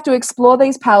 and you have to explore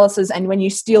these palaces, and when you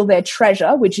steal their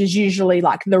treasure, which is usually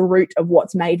the root of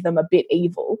what's made them a bit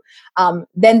evil,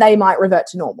 then they might revert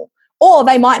to normal. Or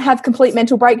they might have complete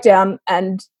mental breakdown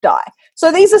and die.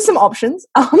 So these are some options.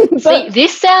 See,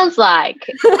 this sounds like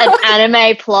an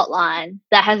anime plotline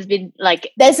that has been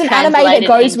there's an anime that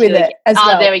goes with it as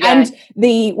well. There we go. And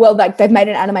they've made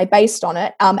an anime based on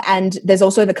it. And there's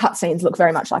also the cutscenes look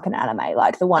very much like an anime,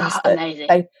 like the ones that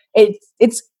amazing.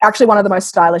 It's actually one of the most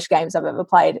stylish games I've ever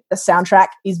played. The soundtrack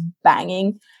is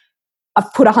banging.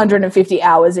 I've put 150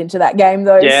 hours into that game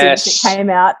though since it came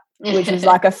out, which was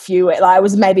it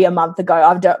was maybe a month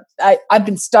ago. I've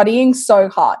been studying so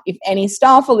hard. If any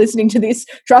staff are listening to this,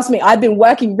 trust me, I've been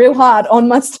working real hard on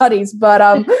my studies.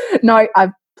 But no,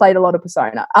 I've played a lot of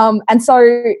Persona. And so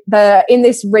in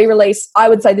this re-release, I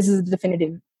would say this is a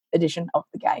definitive edition of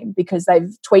the game because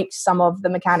they've tweaked some of the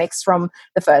mechanics from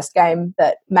the first game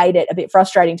that made it a bit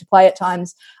frustrating to play at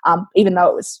times, even though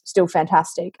it was still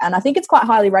fantastic. And I think it's quite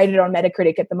highly rated on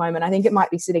Metacritic at the moment. I think it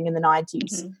might be sitting in the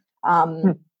 90s,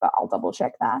 but I'll double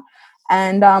check that.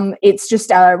 And it's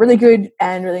just really good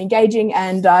and really engaging,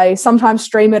 and I sometimes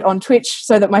stream it on Twitch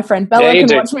so that my friend Bella can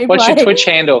watch me play. What's your Twitch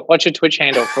handle? What's your Twitch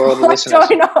handle for all the listeners? I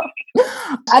don't know.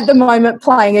 At the moment,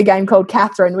 playing a game called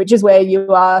Catherine, which is where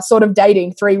you are sort of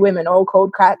dating three women all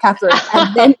called Catherine,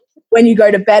 and then when you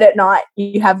go to bed at night,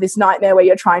 you have this nightmare where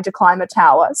you're trying to climb a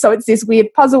tower. So it's this weird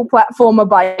puzzle platformer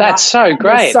by night. That's so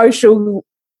great. Social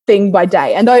thing by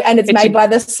day, and it's made by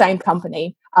the same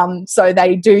company. So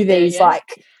they do these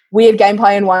weird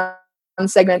gameplay in one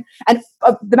segment. And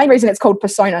the main reason it's called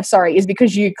Persona, is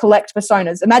because you collect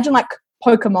personas. Imagine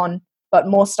Pokemon, but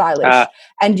more stylish.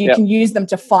 And you can use them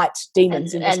to fight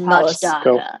demons in this palace. Much darker.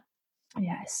 Cool.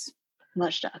 Yes.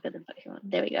 Much darker than Pokemon.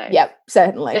 There we go. Yep,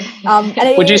 certainly.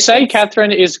 Would you say,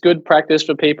 Catherine, is good practice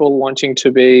for people wanting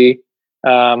to be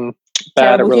bad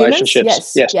at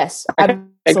relationships? Yes.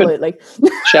 Absolutely.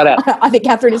 Shout out. I think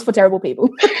Catherine is for terrible people.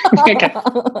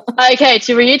 Okay,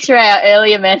 to reiterate our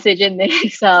earlier message in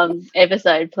this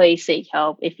episode, please seek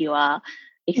help if you are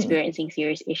experiencing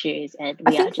serious issues, and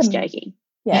we are just joking.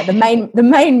 Yeah, the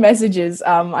main messages,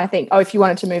 I think, if you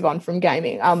wanted to move on from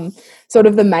gaming, sort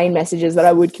of the main messages that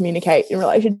I would communicate in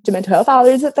relation to mental health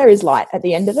is that there is light at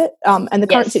the end of it. And the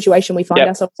current situation we find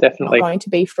ourselves in is not going to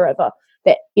be forever.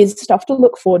 There is stuff to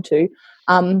look forward to.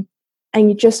 And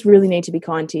you just really need to be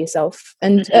kind to yourself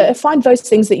and find those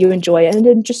things that you enjoy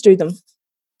and just do them.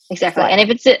 Exactly. And if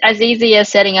it's as easy as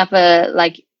setting up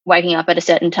waking up at a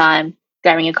certain time,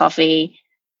 grabbing a coffee,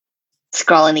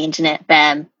 scrolling the internet,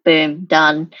 bam, boom,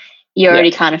 done. you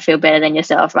already kind of feel better than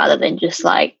yourself rather than just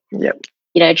like,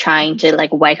 trying to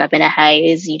like wake up in a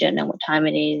haze. You don't know what time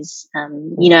it is.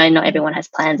 Not everyone has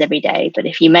plans every day, but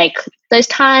if you make those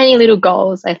tiny little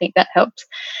goals, I think that helps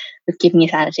with keeping you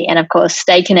sanity. And of course,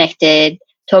 stay connected,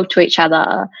 talk to each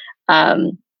other.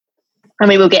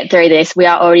 We'll get through this. We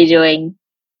are already doing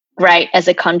great as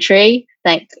a country,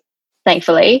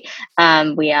 thankfully.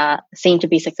 We seem to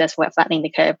be successful at flattening the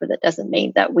curve, but that doesn't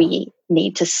mean that we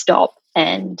need to stop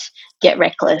and get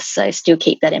reckless. So still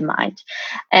keep that in mind.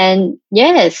 And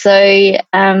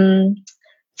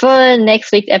for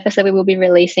next week's episode, we will be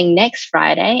releasing next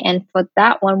Friday. And for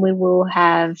that one, we will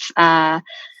have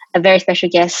a very special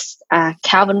guest.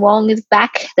 Calvin Wong is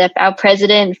back, our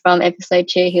president from episode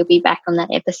 2. He'll be back on that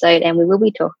episode, and we will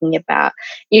be talking about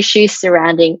issues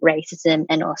surrounding racism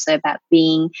and also about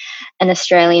being an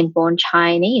Australian-born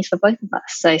Chinese for both of us.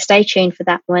 So stay tuned for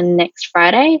that one next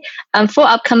Friday. For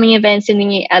upcoming events in the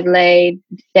New Adelaide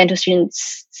Dental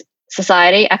Students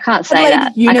Society, I can't say Adelaide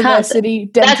that. University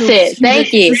Dental That's it.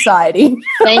 Thank you. Society.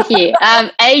 Thank you.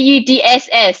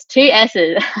 AUDSS, 2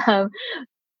 S's.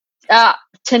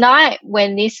 Tonight,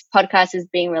 when this podcast is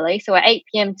being released, so at 8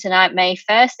 p.m. tonight, May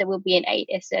 1st, there will be an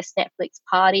 8SS Netflix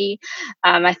party.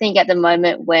 I think at the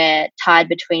moment we're tied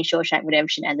between Shawshank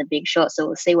Redemption and The Big Short, so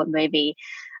we'll see what movie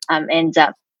ends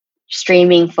up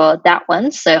streaming for that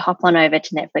one. So hop on over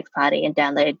to Netflix Party and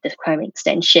download the Chrome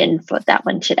extension for that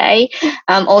one today.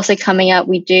 Also coming up,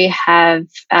 we do have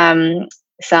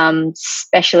some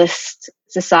specialist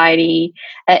society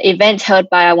events held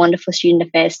by our wonderful student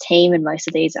affairs team, and most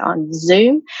of these are on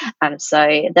Zoom.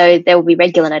 So there will be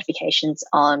regular notifications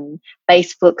on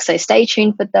Facebook, so stay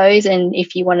tuned for those. And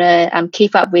if you want to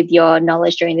keep up with your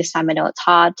knowledge during this time, I know it's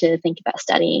hard to think about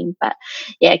studying, but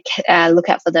look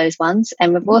out for those ones.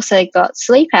 And we've also got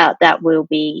Sleep Out that will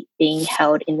be being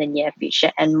held in the near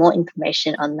future, and more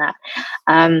information on that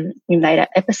in later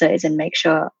episodes. And make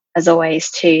sure, as always,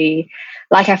 to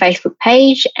like our Facebook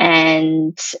page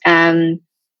and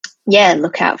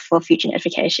look out for future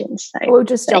notifications. So we'll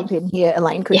just jump in here,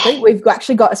 Elaine, quickly. Yeah. We've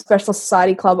actually got a Special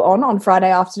Society Club on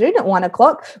Friday afternoon at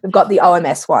 1:00. We've got the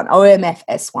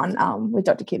OMFS one with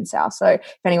Dr. Kim Sao. So if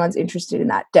anyone's interested in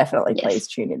that, definitely please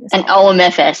tune in. And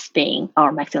OMFS being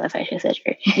oral maxillofacial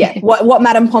surgery. Yeah, what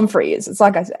Madame Pomfrey is. It's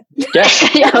like I said.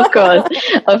 Yeah, of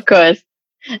course.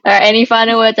 All right, any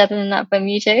final words other than that from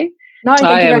you two? No,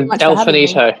 thank you very much El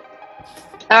Finito.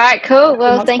 All right, cool.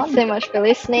 Well, thanks so much for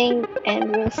listening,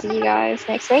 and we'll see you guys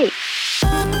next week.